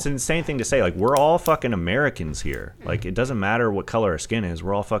people. It's an insane thing to say. Like, we're all fucking Americans here. Like, it doesn't matter what color our skin is.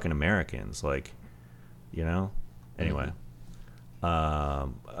 We're all fucking Americans. Like, you know. Anyway,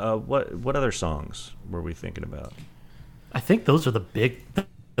 what other songs were we thinking about? I think those are the big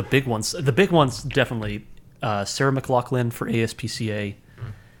ones. The big ones definitely Sarah McLachlan for ASPCA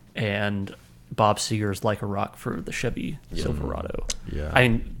and Bob Seger's "Like a Rock" for the Chevy Silverado. Yeah. I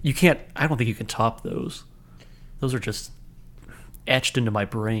mean, you can't. I don't think you can top those. Those are just etched into my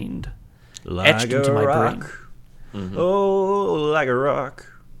brain. Like a rock. Oh, like a rock.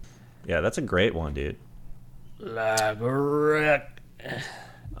 Yeah, that's a great one, dude. Like a rock.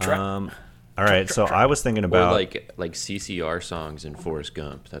 All right, so I was thinking Or about like CCR songs in Forrest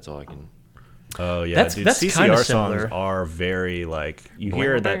Gump. That's all I can. Oh yeah, That's dude. kinda CCR similar. songs are very like you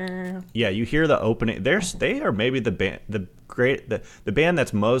hear that. Yeah, you hear the opening. They are maybe the band, the band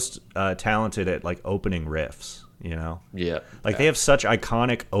that's most talented at like opening riffs. You know, Yeah. like they have such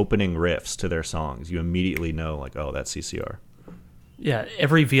iconic opening riffs to their songs. You immediately know like, oh, that's CCR. Yeah,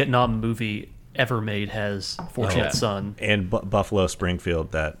 every Vietnam movie ever made has Fortunate yeah. Son. And Buffalo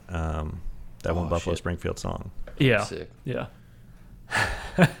Springfield, that one Buffalo shit. Springfield song, Yeah, Sick. yeah.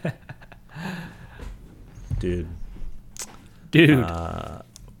 dude. Dude.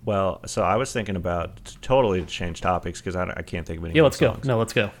 Well, so I was thinking about totally to change topics because I can't think of any. Yeah, more let's go. songs. No,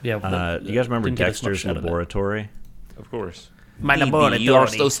 let's go. Yeah. You guys remember didn't get as much Dexter's out of it. Laboratory? Of course. My You are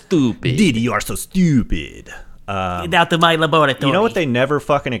so stupid. Diddy, you are so stupid. Get out to my laboratory. You know what they never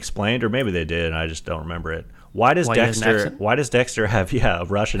fucking explained, or maybe they did, and I just don't remember it. Why does Why he has an Dexter? accent? Why does Dexter have a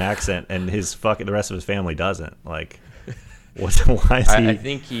Russian accent, and his fucking the rest of his family doesn't? Like, why is he? I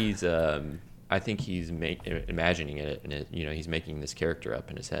think he's. I think he's imagining it, and he's making this character up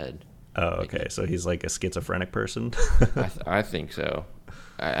in his head. Oh, okay. So he's like a schizophrenic person. I think so.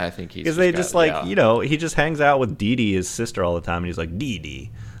 I think he's Because they just like yeah. he just hangs out with Dee Dee, his sister, all the time, and he's like, Dee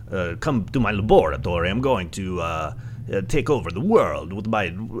Dee, come to my laboratory. I'm going to take over the world with my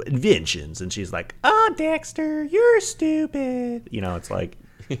inventions. And she's like, oh, Dexter, you're stupid. You know, it's like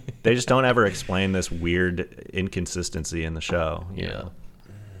they just don't ever explain this weird inconsistency in the show. You know?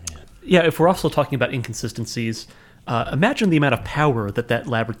 Yeah, if we're also talking about inconsistencies, imagine the amount of power that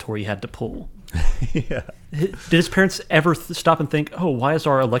laboratory had to pull. Yeah. Did his parents ever stop and think, oh, why is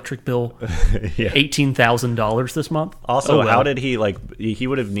our electric bill Yeah. $18,000 this month? Also, Oh, well. how did he he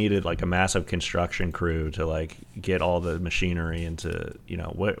would have needed like a massive construction crew to like get all the machinery into,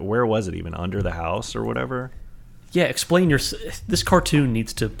 where was it, even under the house or whatever? Yeah, explain this cartoon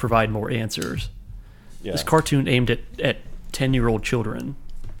needs to provide more answers. Yeah. This cartoon aimed at 10-year-old children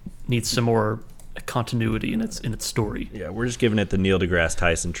needs some more continuity in its story. Yeah, we're just giving it the Neil deGrasse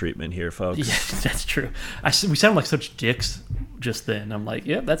Tyson treatment here, folks. Yeah, that's true. We sound like such dicks just then. I'm like,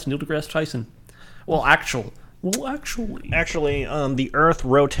 yeah, that's Neil deGrasse Tyson. Well, actually. Actually, the Earth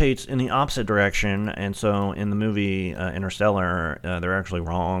rotates in the opposite direction, and so in the movie Interstellar, they're actually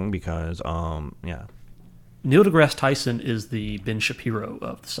wrong because, yeah. Neil deGrasse Tyson is the Ben Shapiro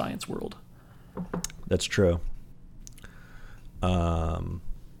of the science world. That's true.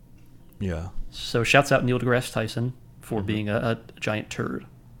 Yeah. So shouts out Neil deGrasse Tyson for being a giant turd.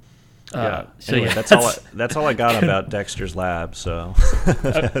 Yeah. So Anyway, yeah, that's all I got about Dexter's Lab. So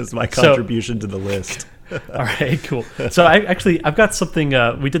that's my contribution to the list. All right, cool. So I've got something.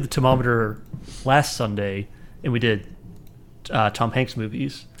 We did the thermometer last Sunday, and we did Tom Hanks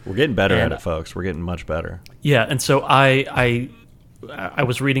movies. We're getting better at And- it, folks. We're getting much better. Yeah, and so I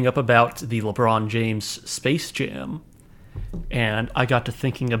was reading up about the LeBron James Space Jam, and I got to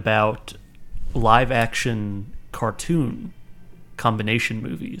thinking about live action cartoon combination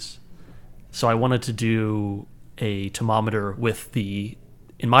movies. So I wanted to do a thermometer with the,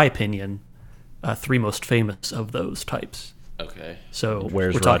 in my opinion, three most famous of those types. Okay. So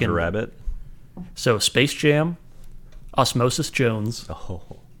Where's we're Roger talking, Rabbit? So Space Jam, Osmosis Jones, Oh,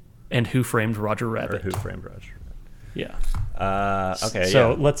 and Who Framed Roger or Rabbit. Who Framed Roger? Yeah. Okay.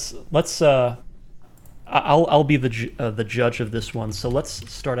 So yeah. let's I'll be the judge of this one. So let's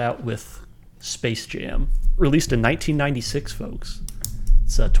start out with Space Jam, released in 1996, folks.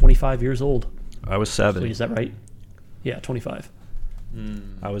 It's 25 years old. I was 7. Wait, is that right? Yeah, 25.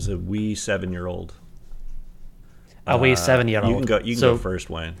 I was a wee 7-year-old. I weigh 70 year old. You can go. You can go first,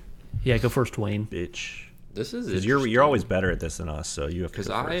 Wayne. Yeah, go first, Wayne. Bitch. This is 'Cause you're always better at this than us, so you have to because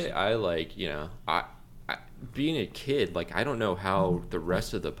go first. I like I being a kid, like I don't know how the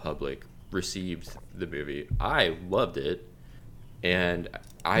rest of the public received the movie. I loved it, and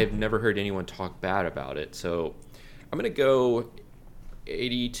I've never heard anyone talk bad about it. So I'm gonna go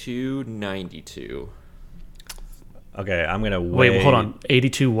 82-92. Okay, I'm gonna Wait, hold on.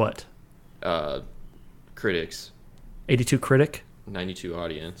 82 what? critics, 82 critic, 92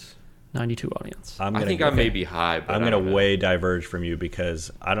 audience. 92 audience. I think I may be high, but I'm I going don't to know. way diverge from you because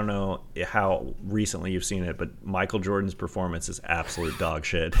I don't know how recently you've seen it, but Michael Jordan's performance is absolute dog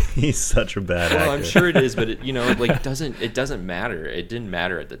shit. He's such a bad actor. Well, I'm sure it is, but it doesn't matter. It didn't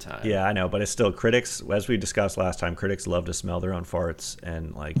matter at the time. Yeah, I know, but it's still critics. As we discussed last time, critics love to smell their own farts,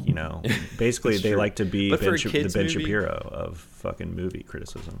 and basically It's they true. like to be But for a the kids Ben movie- Shapiro of fucking movie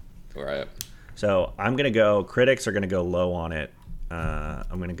criticism. Right. So I'm gonna go. Critics are gonna go low on it.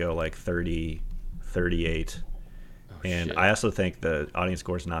 I'm gonna go like 30, 38, and shit. I also think the audience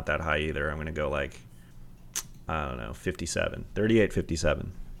score is not that high either. I'm gonna go like, I don't know, 57, 38,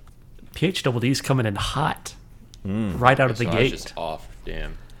 57. PHWD's coming in hot right out of the So I was gate. just off.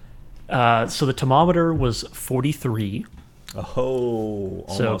 Damn. So the thermometer was 43. Oh,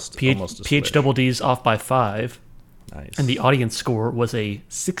 So almost a switch. PHWD's off by 5, Nice. and the audience score was a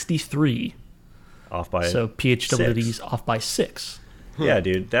 63. off by So PHWD's 6. off by 6. Yeah,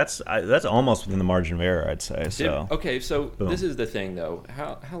 dude, that's almost within the margin of error, I'd say. So Okay, so Boom. this is the thing, though.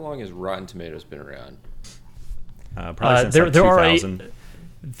 How long has Rotten Tomatoes been around? probably since like there 2000.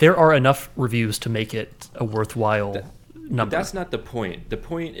 there are enough reviews to make it a worthwhile number. That's not the point. The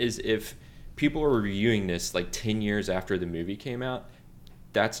point is if people are reviewing this like 10 years after the movie came out,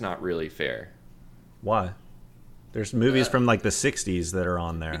 that's not really fair. Why? There's movies from like the 60s that are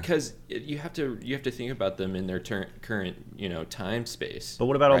on there. Because you have to think about them in their current time space. But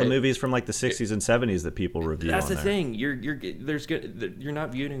what about all the right? movies from like the 60s and 70s that people review That's on the there? thing. You're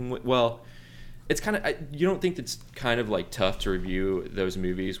not viewing well. It's kind of you don't think it's kind of like tough to review those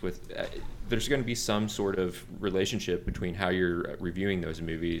movies with. There's going to be some sort of relationship between how you're reviewing those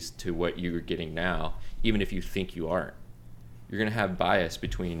movies to what you're getting now, even if you think you aren't. You're going to have bias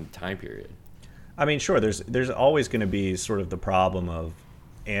between time period. I mean, sure. There's always going to be sort of the problem of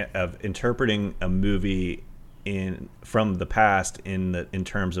interpreting a movie from the past in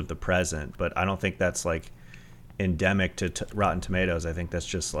terms of the present. But I don't think that's like endemic to Rotten Tomatoes. I think that's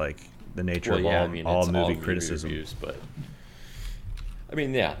just like the nature of all movie criticism. Reviews, but I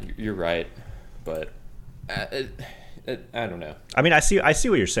mean, yeah, you're right. But I don't know. I mean, I see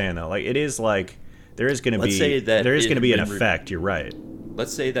what you're saying though. Like it is like there is going to Let's say be that there is going to be an it- effect. You're right.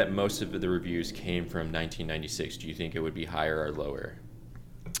 Let's say that most of the reviews came from 1996. Do you think it would be higher or lower?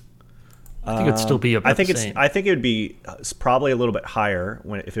 I think it'd still be about I think the it's. same. I think it would be probably a little bit higher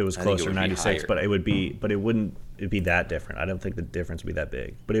if it was I think it closer to would be 96. higher. But it would be. But it wouldn't. It'd be that different. I don't think the difference would be that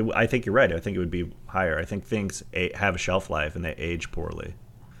big. But I think you're right. I think it would be higher. I think things have a shelf life and they age poorly.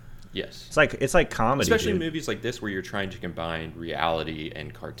 Yes. It's like comedy, Especially dude. movies like this where you're trying to combine reality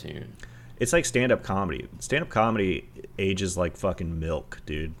and cartoon. It's like stand-up comedy. Stand-up comedy ages like fucking milk,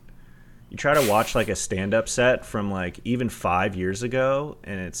 dude. You try to watch like a stand-up set from like even 5 years ago,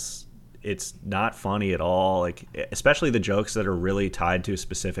 and it's not funny at all. Like especially the jokes that are really tied to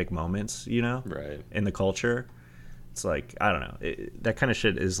specific moments, Right. in the culture. It's like I don't know. That kind of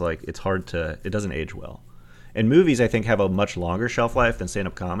shit is like it doesn't age well. And movies, I think, have a much longer shelf life than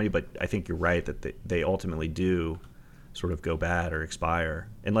stand-up comedy. But I think you're right that they ultimately do sort of go bad or expire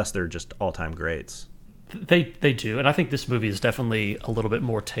unless they're just all-time greats. They do, and I think this movie is definitely a little bit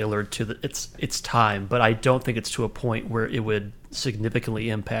more tailored to its time, but I don't think it's to a point where it would significantly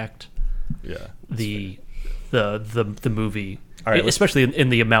impact Yeah. the movie, All right, let's- especially in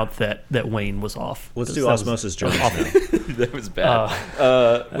the amount that Wayne was off. Let's 'Cause do that was- Osmosis Jones now. That was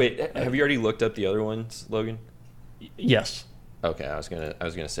bad. Wait, have you already looked up the other ones, Logan? Yes. Okay, I was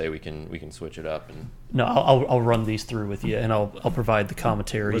gonna say we can switch it up and No, I'll run these through with you, and I'll provide the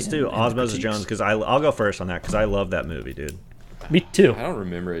commentary. Let's do and Osmosis critiques. Jones because I'll go first on that because I love that movie, dude. Me too. I don't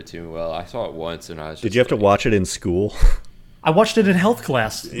remember it too well. I saw it once and I was. Did you have to watch it in school? I watched it in health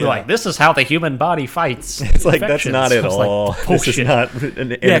class. They're like, this is how the human body fights. It's like that's infections. not at I was like, all. This is bullshit.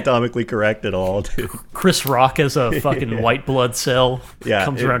 not anatomically correct at all, dude. Chris Rock as a fucking white blood cell Yeah,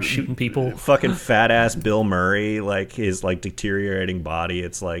 comes around shooting people. Fucking fat ass Bill Murray, like his like deteriorating body.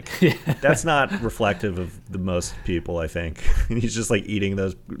 It's like that's not reflective of the most people, I think. He's just like eating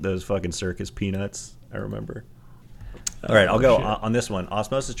those fucking circus peanuts. I remember. All right, I'll go on this one.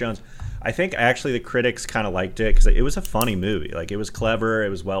 Osmosis Jones. I think actually the critics kind of liked it because it was a funny movie. Like it was clever, it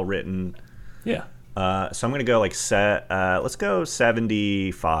was well written. Yeah. So I'm gonna go like let's go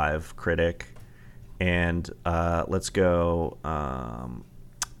 75 critic, and let's go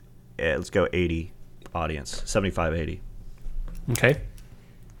 80 audience. 75, 80. Okay.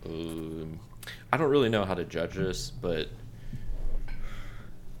 I don't really know how to judge this, but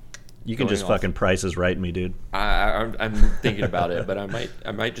You can Going just off- fucking Price is Right me, dude. I'm thinking about it. But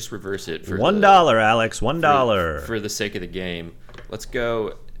I might just reverse it for $1, Alex. $1. for the sake of the game. Let's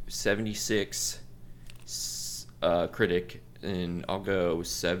go 76 critic, and I'll go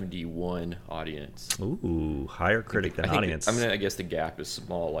 71 audience. Ooh, higher critic than audience. I guess the gap is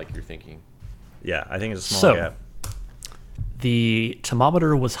small, like you're thinking. Yeah, I think it's a small So- gap. The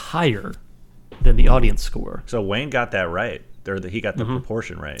thermometer was higher than the audience score. So Wayne got that right. He got the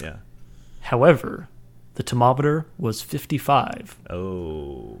proportion right, yeah. However, the thermometer was 55.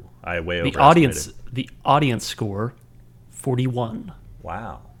 Oh, I way The overestimated. audience score 41.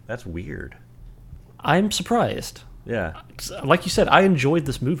 Wow, that's weird. I'm surprised. Yeah. Like you said, I enjoyed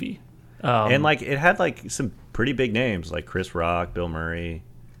this movie. And like it had like some pretty big names like Chris Rock, Bill Murray.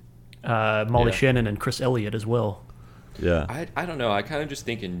 Molly Shannon and Chris Elliott as well. Yeah. I don't know. I kind of just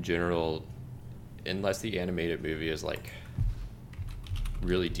think in general, unless the animated movie is like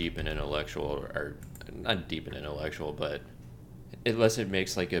really deep and intellectual, or not deep and intellectual, but unless it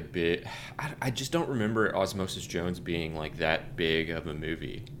makes like a bit, I just don't remember Osmosis Jones being like that big of a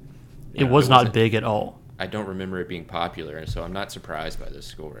movie. It was it not wasn't- big at all. I don't remember it being popular, and so I'm not surprised by this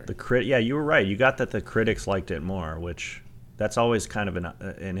score. Yeah, you were right. You got that the critics liked it more, which that's always kind of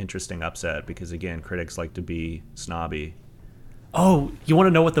an interesting upset because again, critics like to be snobby. Oh, you want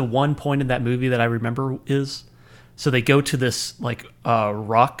to know what the one point in that movie that I remember is? So they go to this like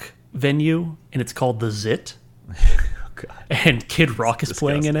rock venue, and it's called the Zit, and Kid Rock is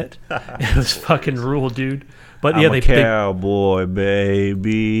playing in it. It was fucking rule, dude. But yeah, I'm a cowboy,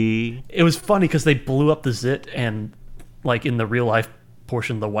 baby. it was funny because they blew up the Zit, and like in the real life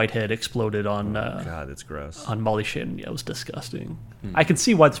portion, the Whitehead exploded on God, that's gross. on Molly Shannon. Yeah, it was disgusting. I can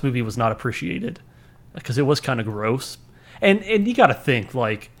see why this movie was not appreciated because it was kind of gross. And you got to think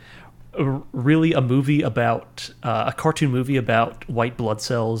like really a movie about a cartoon movie about white blood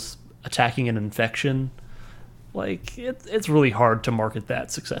cells attacking an infection. Like it's really hard to market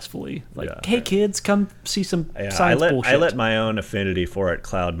that successful. Like, Yeah. hey kids, come see some Yeah, science bullshit. I let my own affinity for it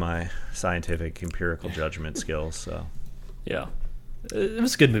cloud my scientific empirical judgment skills. So, Yeah, it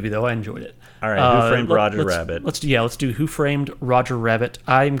was a good movie though. I enjoyed it. all right, Who Framed Roger Rabbit? Let's do Who Framed Roger Rabbit.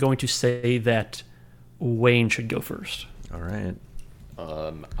 I'm going to say that Wayne should go first. All right.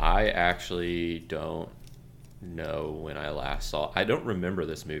 I actually don't know when I last saw. I don't remember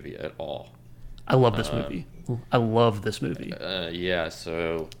this movie at all. I love this movie. I love this movie. Yeah,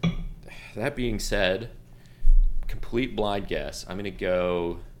 so that being said, complete blind guess. I'm going to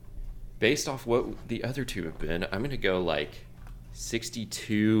go, based off what the other two have been, I'm going to go like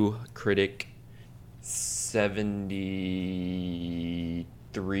 62 critic,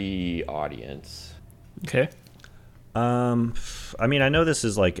 73 audience. Okay. I mean, I know this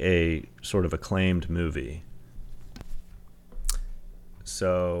is like a sort of acclaimed movie.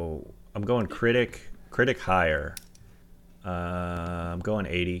 So I'm going critic higher. I'm going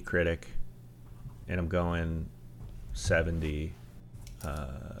 80 critic, and I'm going 70.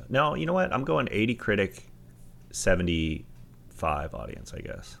 No, you know what? I'm going 80 critic, 75 audience, I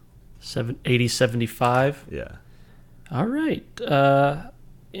guess. 80, 75. Yeah. All right.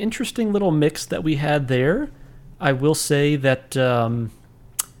 Interesting little mix that we had there. I will say that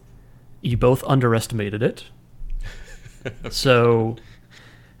you both underestimated it. So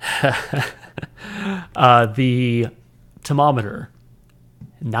the thermometer,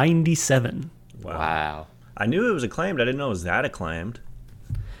 97. Wow. I knew it was acclaimed. I didn't know it was that acclaimed.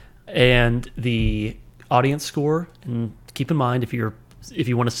 And the audience score, and keep in mind if you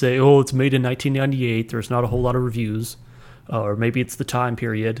want to say, oh, it's made in 1998, there's not a whole lot of reviews, or maybe it's the time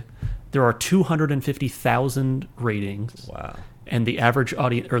period. There are 250,000 ratings. Wow. And the average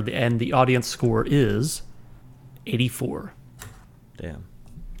audience, and the audience score is 84. Damn.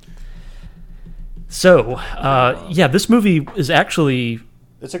 So, yeah, this movie is actually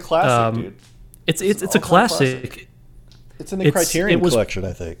It's a classic, dude. it's a all-time classic. It's in the Criterion it was- collection,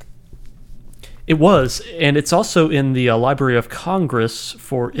 I think. It was, and it's also in the Library of Congress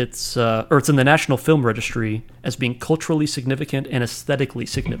for its, or it's in the National Film Registry as being culturally significant and aesthetically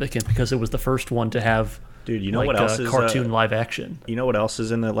significant because it was the first one to have, Dude, you know like, what else is cartoon live action. You know what else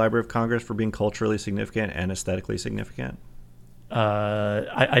is in the Library of Congress for being culturally significant and aesthetically significant?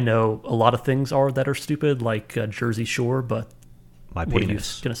 I know a lot of things that are stupid, like Jersey Shore, but My what are you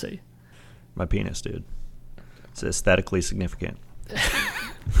penis. gonna say? My penis, dude. It's aesthetically significant.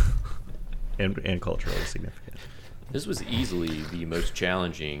 and culturally significant. This was easily the most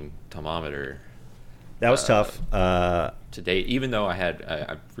challenging thermometer That was tough. to date, even though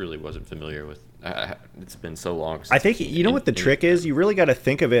I really wasn't familiar with. It's been so long. Since I think you know what the trick is. You really got to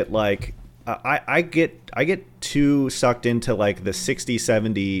think of it like I get too sucked into like the 60,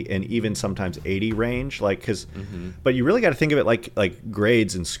 70, and even sometimes 80 range, like because. But you really got to think of it like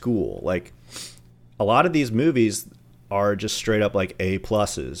grades in school. Like a lot of these movies, are just straight up like A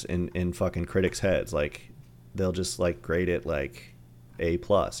pluses in fucking critics' heads. Like they'll just like grade it like A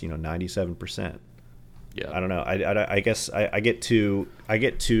plus, 97%. Yeah. I don't know. I guess I get too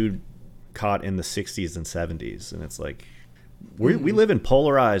caught in the 60s and 70s, and it's like we live in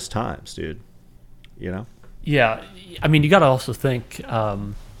polarized times, dude. Yeah, I mean, you got to also think,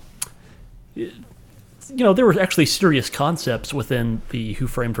 there were actually serious concepts within the Who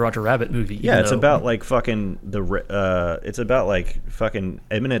Framed Roger Rabbit movie. Yeah, it's about like fucking it's about like fucking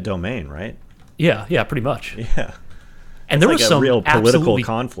eminent domain, right? Yeah, pretty much. Yeah, and there like was some real political absolutely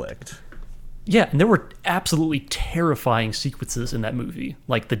conflict. Yeah, and there were absolutely terrifying sequences in that movie,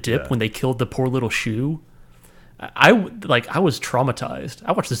 like the dip when they killed the poor little shoe. I was traumatized.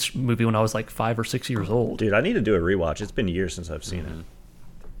 I watched this movie when I was like 5 or 6 years old. Dude, I need to do a rewatch. It's been years since I've seen it.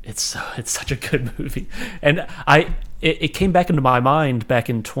 It's such a good movie, and it came back into my mind back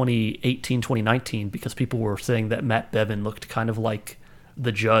in 2018, 2019 because people were saying that Matt Bevin looked kind of like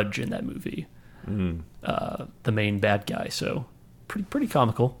the judge in that movie, the main bad guy. So pretty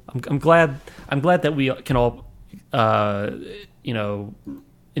comical. I'm glad that we can all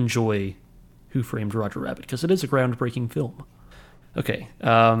enjoy Who Framed Roger Rabbit because it is a groundbreaking film. Okay,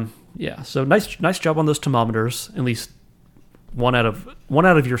 so nice job on those thermometers. At least one out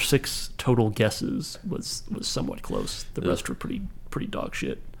of your 6 total guesses was somewhat close. The rest were pretty dog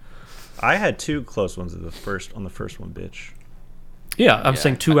shit. I had 2 close ones on the first one, bitch. Yeah, I'm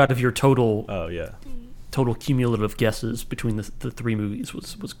saying 2 out of your total. Oh yeah. Total cumulative guesses between the 3 movies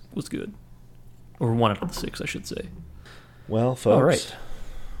was good, or 1 out of the 6, I should say. Well, folks. All right.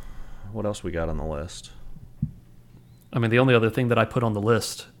 What else we got on the list? I mean, the only other thing that I put on the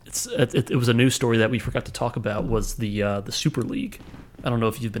list, it was a news story that we forgot to talk about, was the Super League. I don't know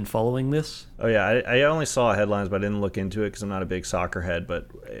if you've been following this. Oh yeah, I only saw headlines, but I didn't look into it because I'm not a big soccer head. But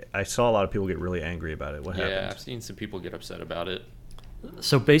I saw a lot of people get really angry about it. What happened? Yeah, I've seen some people get upset about it.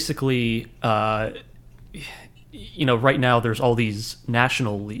 So basically, right now there's all these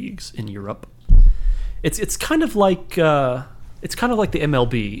national leagues in Europe. It's kind of like the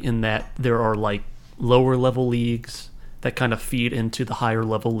MLB in that there are like lower level leagues that kind of feed into the higher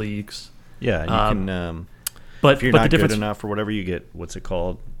level leagues. Yeah, you can. But if you're but not the difference, good enough or whatever, you get what's it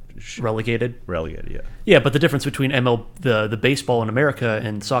called? Relegated. Relegated, yeah. Yeah, but the difference between the baseball in America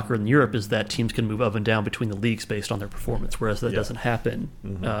and soccer in Europe is that teams can move up and down between the leagues based on their performance, whereas that doesn't happen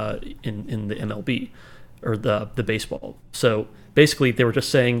in the MLB or the baseball. So basically, they were just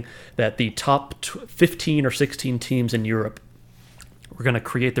saying that the top 15 or 16 teams in Europe were going to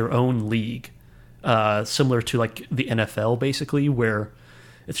create their own league, similar to like the NFL, basically, where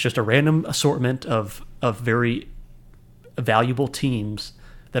it's just a random assortment of very valuable teams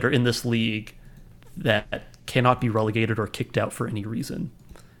that are in this league that cannot be relegated or kicked out for any reason.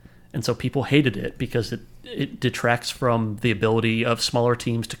 And so people hated it because it detracts from the ability of smaller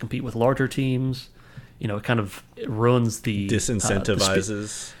teams to compete with larger teams. It kind of ruins the...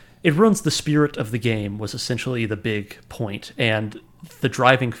 Disincentivizes. It ruins the spirit of the game, was essentially the big point. And the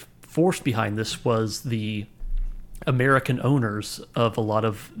driving force behind this was the American owners of a lot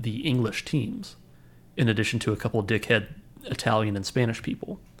of the English teams, in addition to a couple of dickhead Italian and Spanish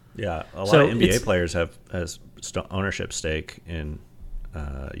people. Yeah, a lot of NBA players have ownership stake in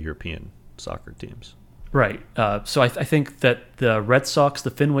European soccer teams. Right. So I think that the Red Sox, the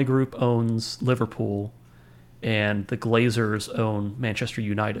Fenway Group owns Liverpool, and the Glazers own Manchester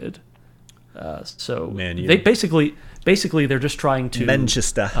United. So Man U. they basically they're just trying to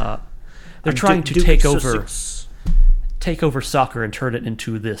Manchester. They're trying to take over soccer and turn it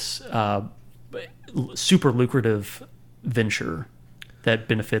into this super lucrative venture that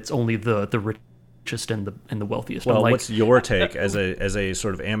benefits only the richest and the wealthiest. Well, what's your take as a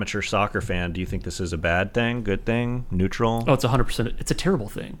sort of amateur soccer fan? Do you think this is a bad thing, good thing, neutral? Oh, it's 100%. It's a terrible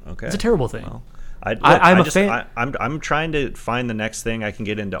thing. Okay, it's a terrible thing. Well, I'm trying to find the next thing I can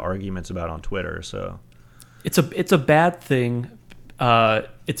get into arguments about on Twitter. So it's a bad thing.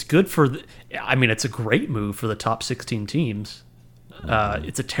 It's good for. It's a great move for the top 16 teams.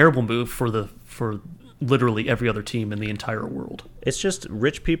 It's a terrible move for literally every other team in the entire world. It's just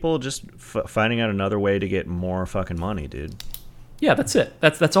rich people just finding out another way to get more fucking money, dude. Yeah, that's it.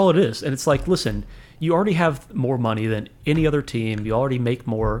 That's all it is. And it's like, listen, you already have more money than any other team. You already make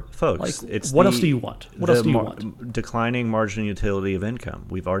more. Folks, what else do you want? What else do you want? Declining marginal utility of income.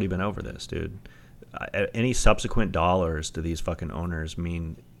 We've already been over this, dude. Any subsequent dollars to these fucking owners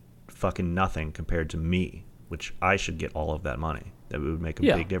mean fucking nothing compared to me, which I should get all of that money. That would make a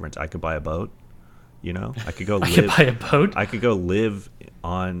big difference. I could buy a boat. I could go live. I could buy a boat. I could go live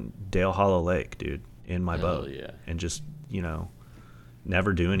on Dale Hollow Lake, dude, in my boat, and just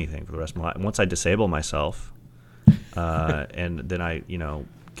never do anything for the rest of my life. Once I disable myself, and then I,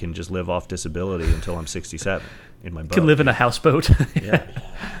 can just live off disability until I'm 67 in my boat. Can live in a houseboat. Yeah.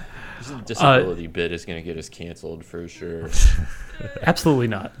 This disability bit is going to get us canceled for sure. Absolutely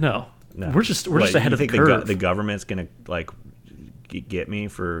not. No. No. We're just What, ahead you of the think curve. the government's gonna get me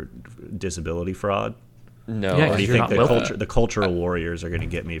for disability fraud? No, Yeah, Or 'cause do you you're think not the cultural warriors are gonna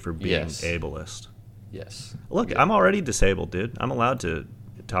get me for being Yes. ableist? Yes. Look, I'm already disabled, dude. I'm allowed to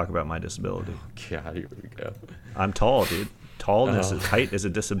talk about my disability. God, here we go. I'm tall, dude. Tallness, Oh. height is a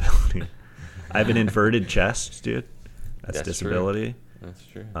disability. I have an inverted chest, dude. That's That's true. disability. That's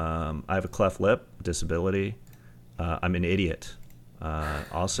true. I have a cleft lip, disability. I'm an idiot.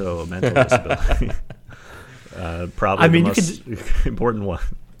 Also a mental disability. Probably I mean, the you most important one.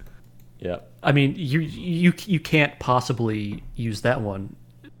 Yeah. I mean, you can't possibly use that one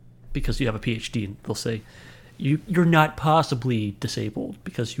because you have a PhD, and they'll say you're not possibly disabled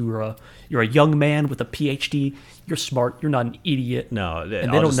because you're a young man with a PhD. You're smart. You're not an idiot. No, and they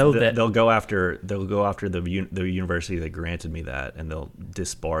don't know that. they'll go after the university that granted me that, and they'll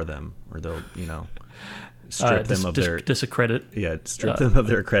disbar them, or they'll strip them of their discredit. strip them of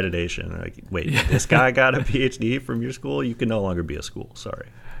their accreditation. Like, wait, this guy got a PhD from your school? You can no longer be a school. Sorry.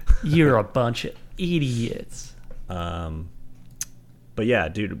 You're a bunch of idiots. But yeah,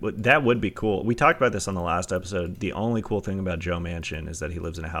 dude, that would be cool. We talked about this on the last episode. The only cool thing about Joe Manchin is that he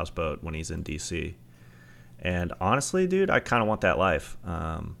lives in a houseboat when he's in DC. And honestly, dude, I kind of want that life.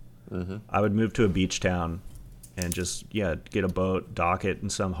 I would move to a beach town and just get a boat, dock it in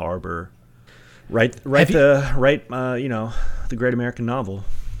some harbor, write the great American novel.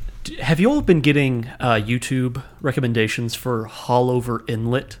 Have you all been getting YouTube recommendations for Haulover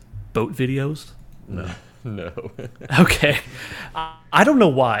Inlet boat videos? No. No. Okay. I don't know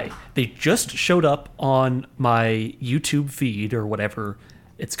why. They just showed up on my YouTube feed or whatever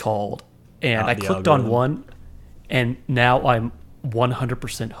it's called. And I the clicked on algorithm. one, and now I'm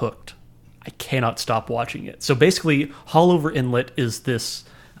 100% hooked. I cannot stop watching it. So basically, Haulover Inlet is this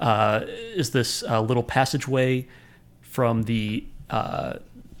little passageway from the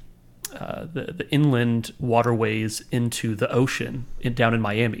inland waterways into the ocean down in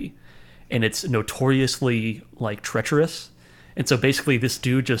Miami, and it's notoriously treacherous. And so basically, this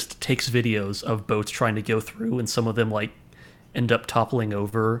dude just takes videos of boats trying to go through, and some of them end up toppling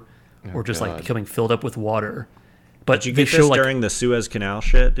over or just God. becoming filled up with water. But Did you they get show this during the Suez Canal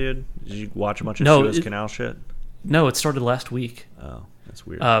shit, dude? Did you watch a bunch of No, Suez it- Canal shit? no, it started last week. Oh, that's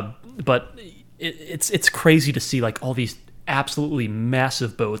weird. But it's crazy to see all these absolutely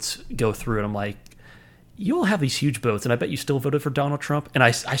massive boats go through, and I'm like, you all have these huge boats, and I bet you still voted for Donald Trump. And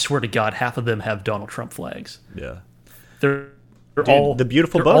I swear to God, half of them have Donald Trump flags. yeah. They're Dude, all the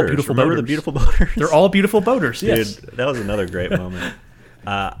beautiful they're all boaters. beautiful Remember boaters. the beautiful boaters? They're all beautiful boaters. Dude, Yes, that was another great moment.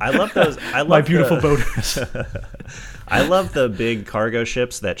 I love those. I love my beautiful the, boaters. I love the big cargo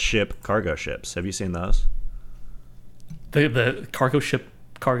ships that ship cargo ships. Have you seen those? the cargo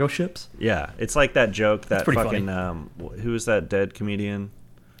ships. Yeah, it's like that joke that pretty fucking who is that dead comedian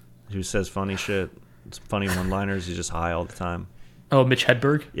who says funny shit? It's funny one-liners. He's just high all the time. Oh, Mitch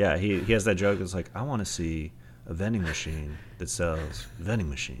Hedberg. Yeah, he has that joke. It's like, I want to see a vending machine that sells vending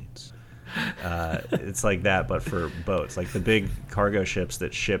machines. It's like that, but for boats, like the big cargo ships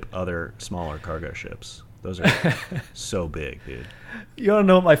that ship other smaller cargo ships. Those are so big, dude. You want to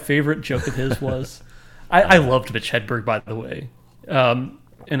know what my favorite joke of his was? I loved Mitch Hedberg, by the way, and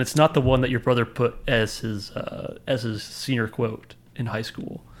it's not the one that your brother put as his senior quote in high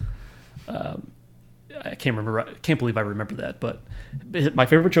school. I can't remember. I can't believe I remember that. But my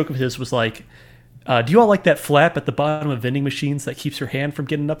favorite joke of his was like, "Do you all like that flap at the bottom of vending machines that keeps your hand from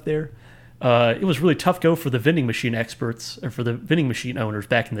getting up there? It was really tough go for the vending machine experts or for the vending machine owners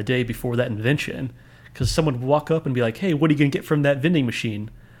back in the day before that invention, because someone would walk up and be like, "Hey, what are you gonna get from that vending machine?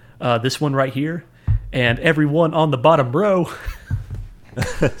 This one right here, and everyone on the bottom row."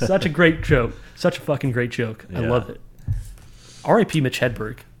 Such a great joke. Such a fucking great joke. I Yeah. love it. R.I.P. Mitch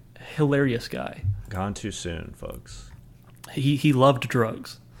Hedberg. Hilarious guy. Gone too soon, folks. He loved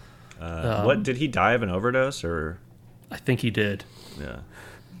drugs. What did he die of an overdose or? I think he did. Yeah.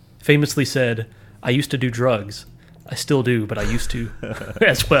 Famously said, "I used to do drugs. I still do, but I used to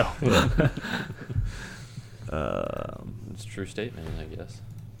as well." It's a true statement, I guess.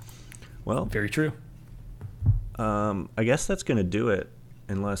 Well, Very true. I guess that's gonna do it.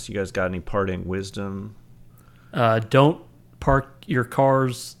 Unless you guys got any parting wisdom. Don't park your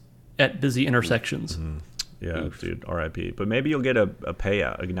cars at busy intersections. Yeah, dude. R.I.P. But maybe you'll get a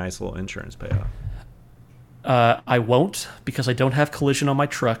payout, a nice little insurance payout. I won't, because I don't have collision on my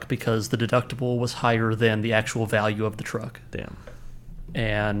truck because the deductible was higher than the actual value of the truck. Damn.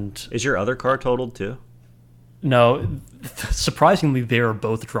 And Is your other car totaled too? No, surprisingly, they are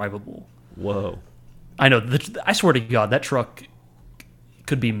both drivable. Whoa. I know. I swear to God, that truck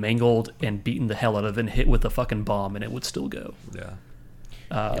could be mangled and beaten the hell out of and hit with a fucking bomb, and it would still go. Yeah.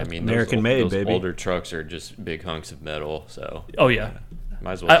 I mean, American-made, those baby. older trucks are just big hunks of metal, so Oh yeah,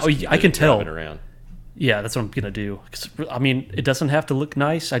 might as well. Just keep I can it tell. driving around. Yeah, that's what I'm gonna do. 'Cause, I mean, it doesn't have to look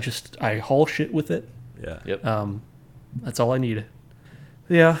nice. I haul shit with it. Yeah. Yep. That's all I need.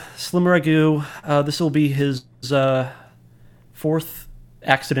 Yeah, Slim Ragu. This will be his fourth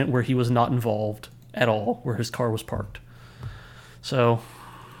accident where he was not involved at all, where his car was parked. So,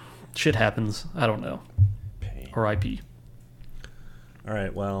 shit happens. I don't know. R.I.P. All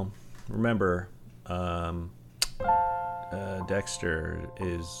right. Well, remember, Dexter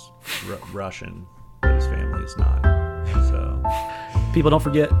is Russian, but his family is not. So, People, don't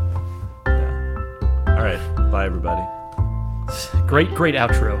forget. yeah. All right. Bye, everybody. Great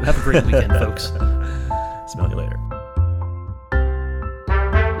outro. Have a great weekend, folks. Smell you later.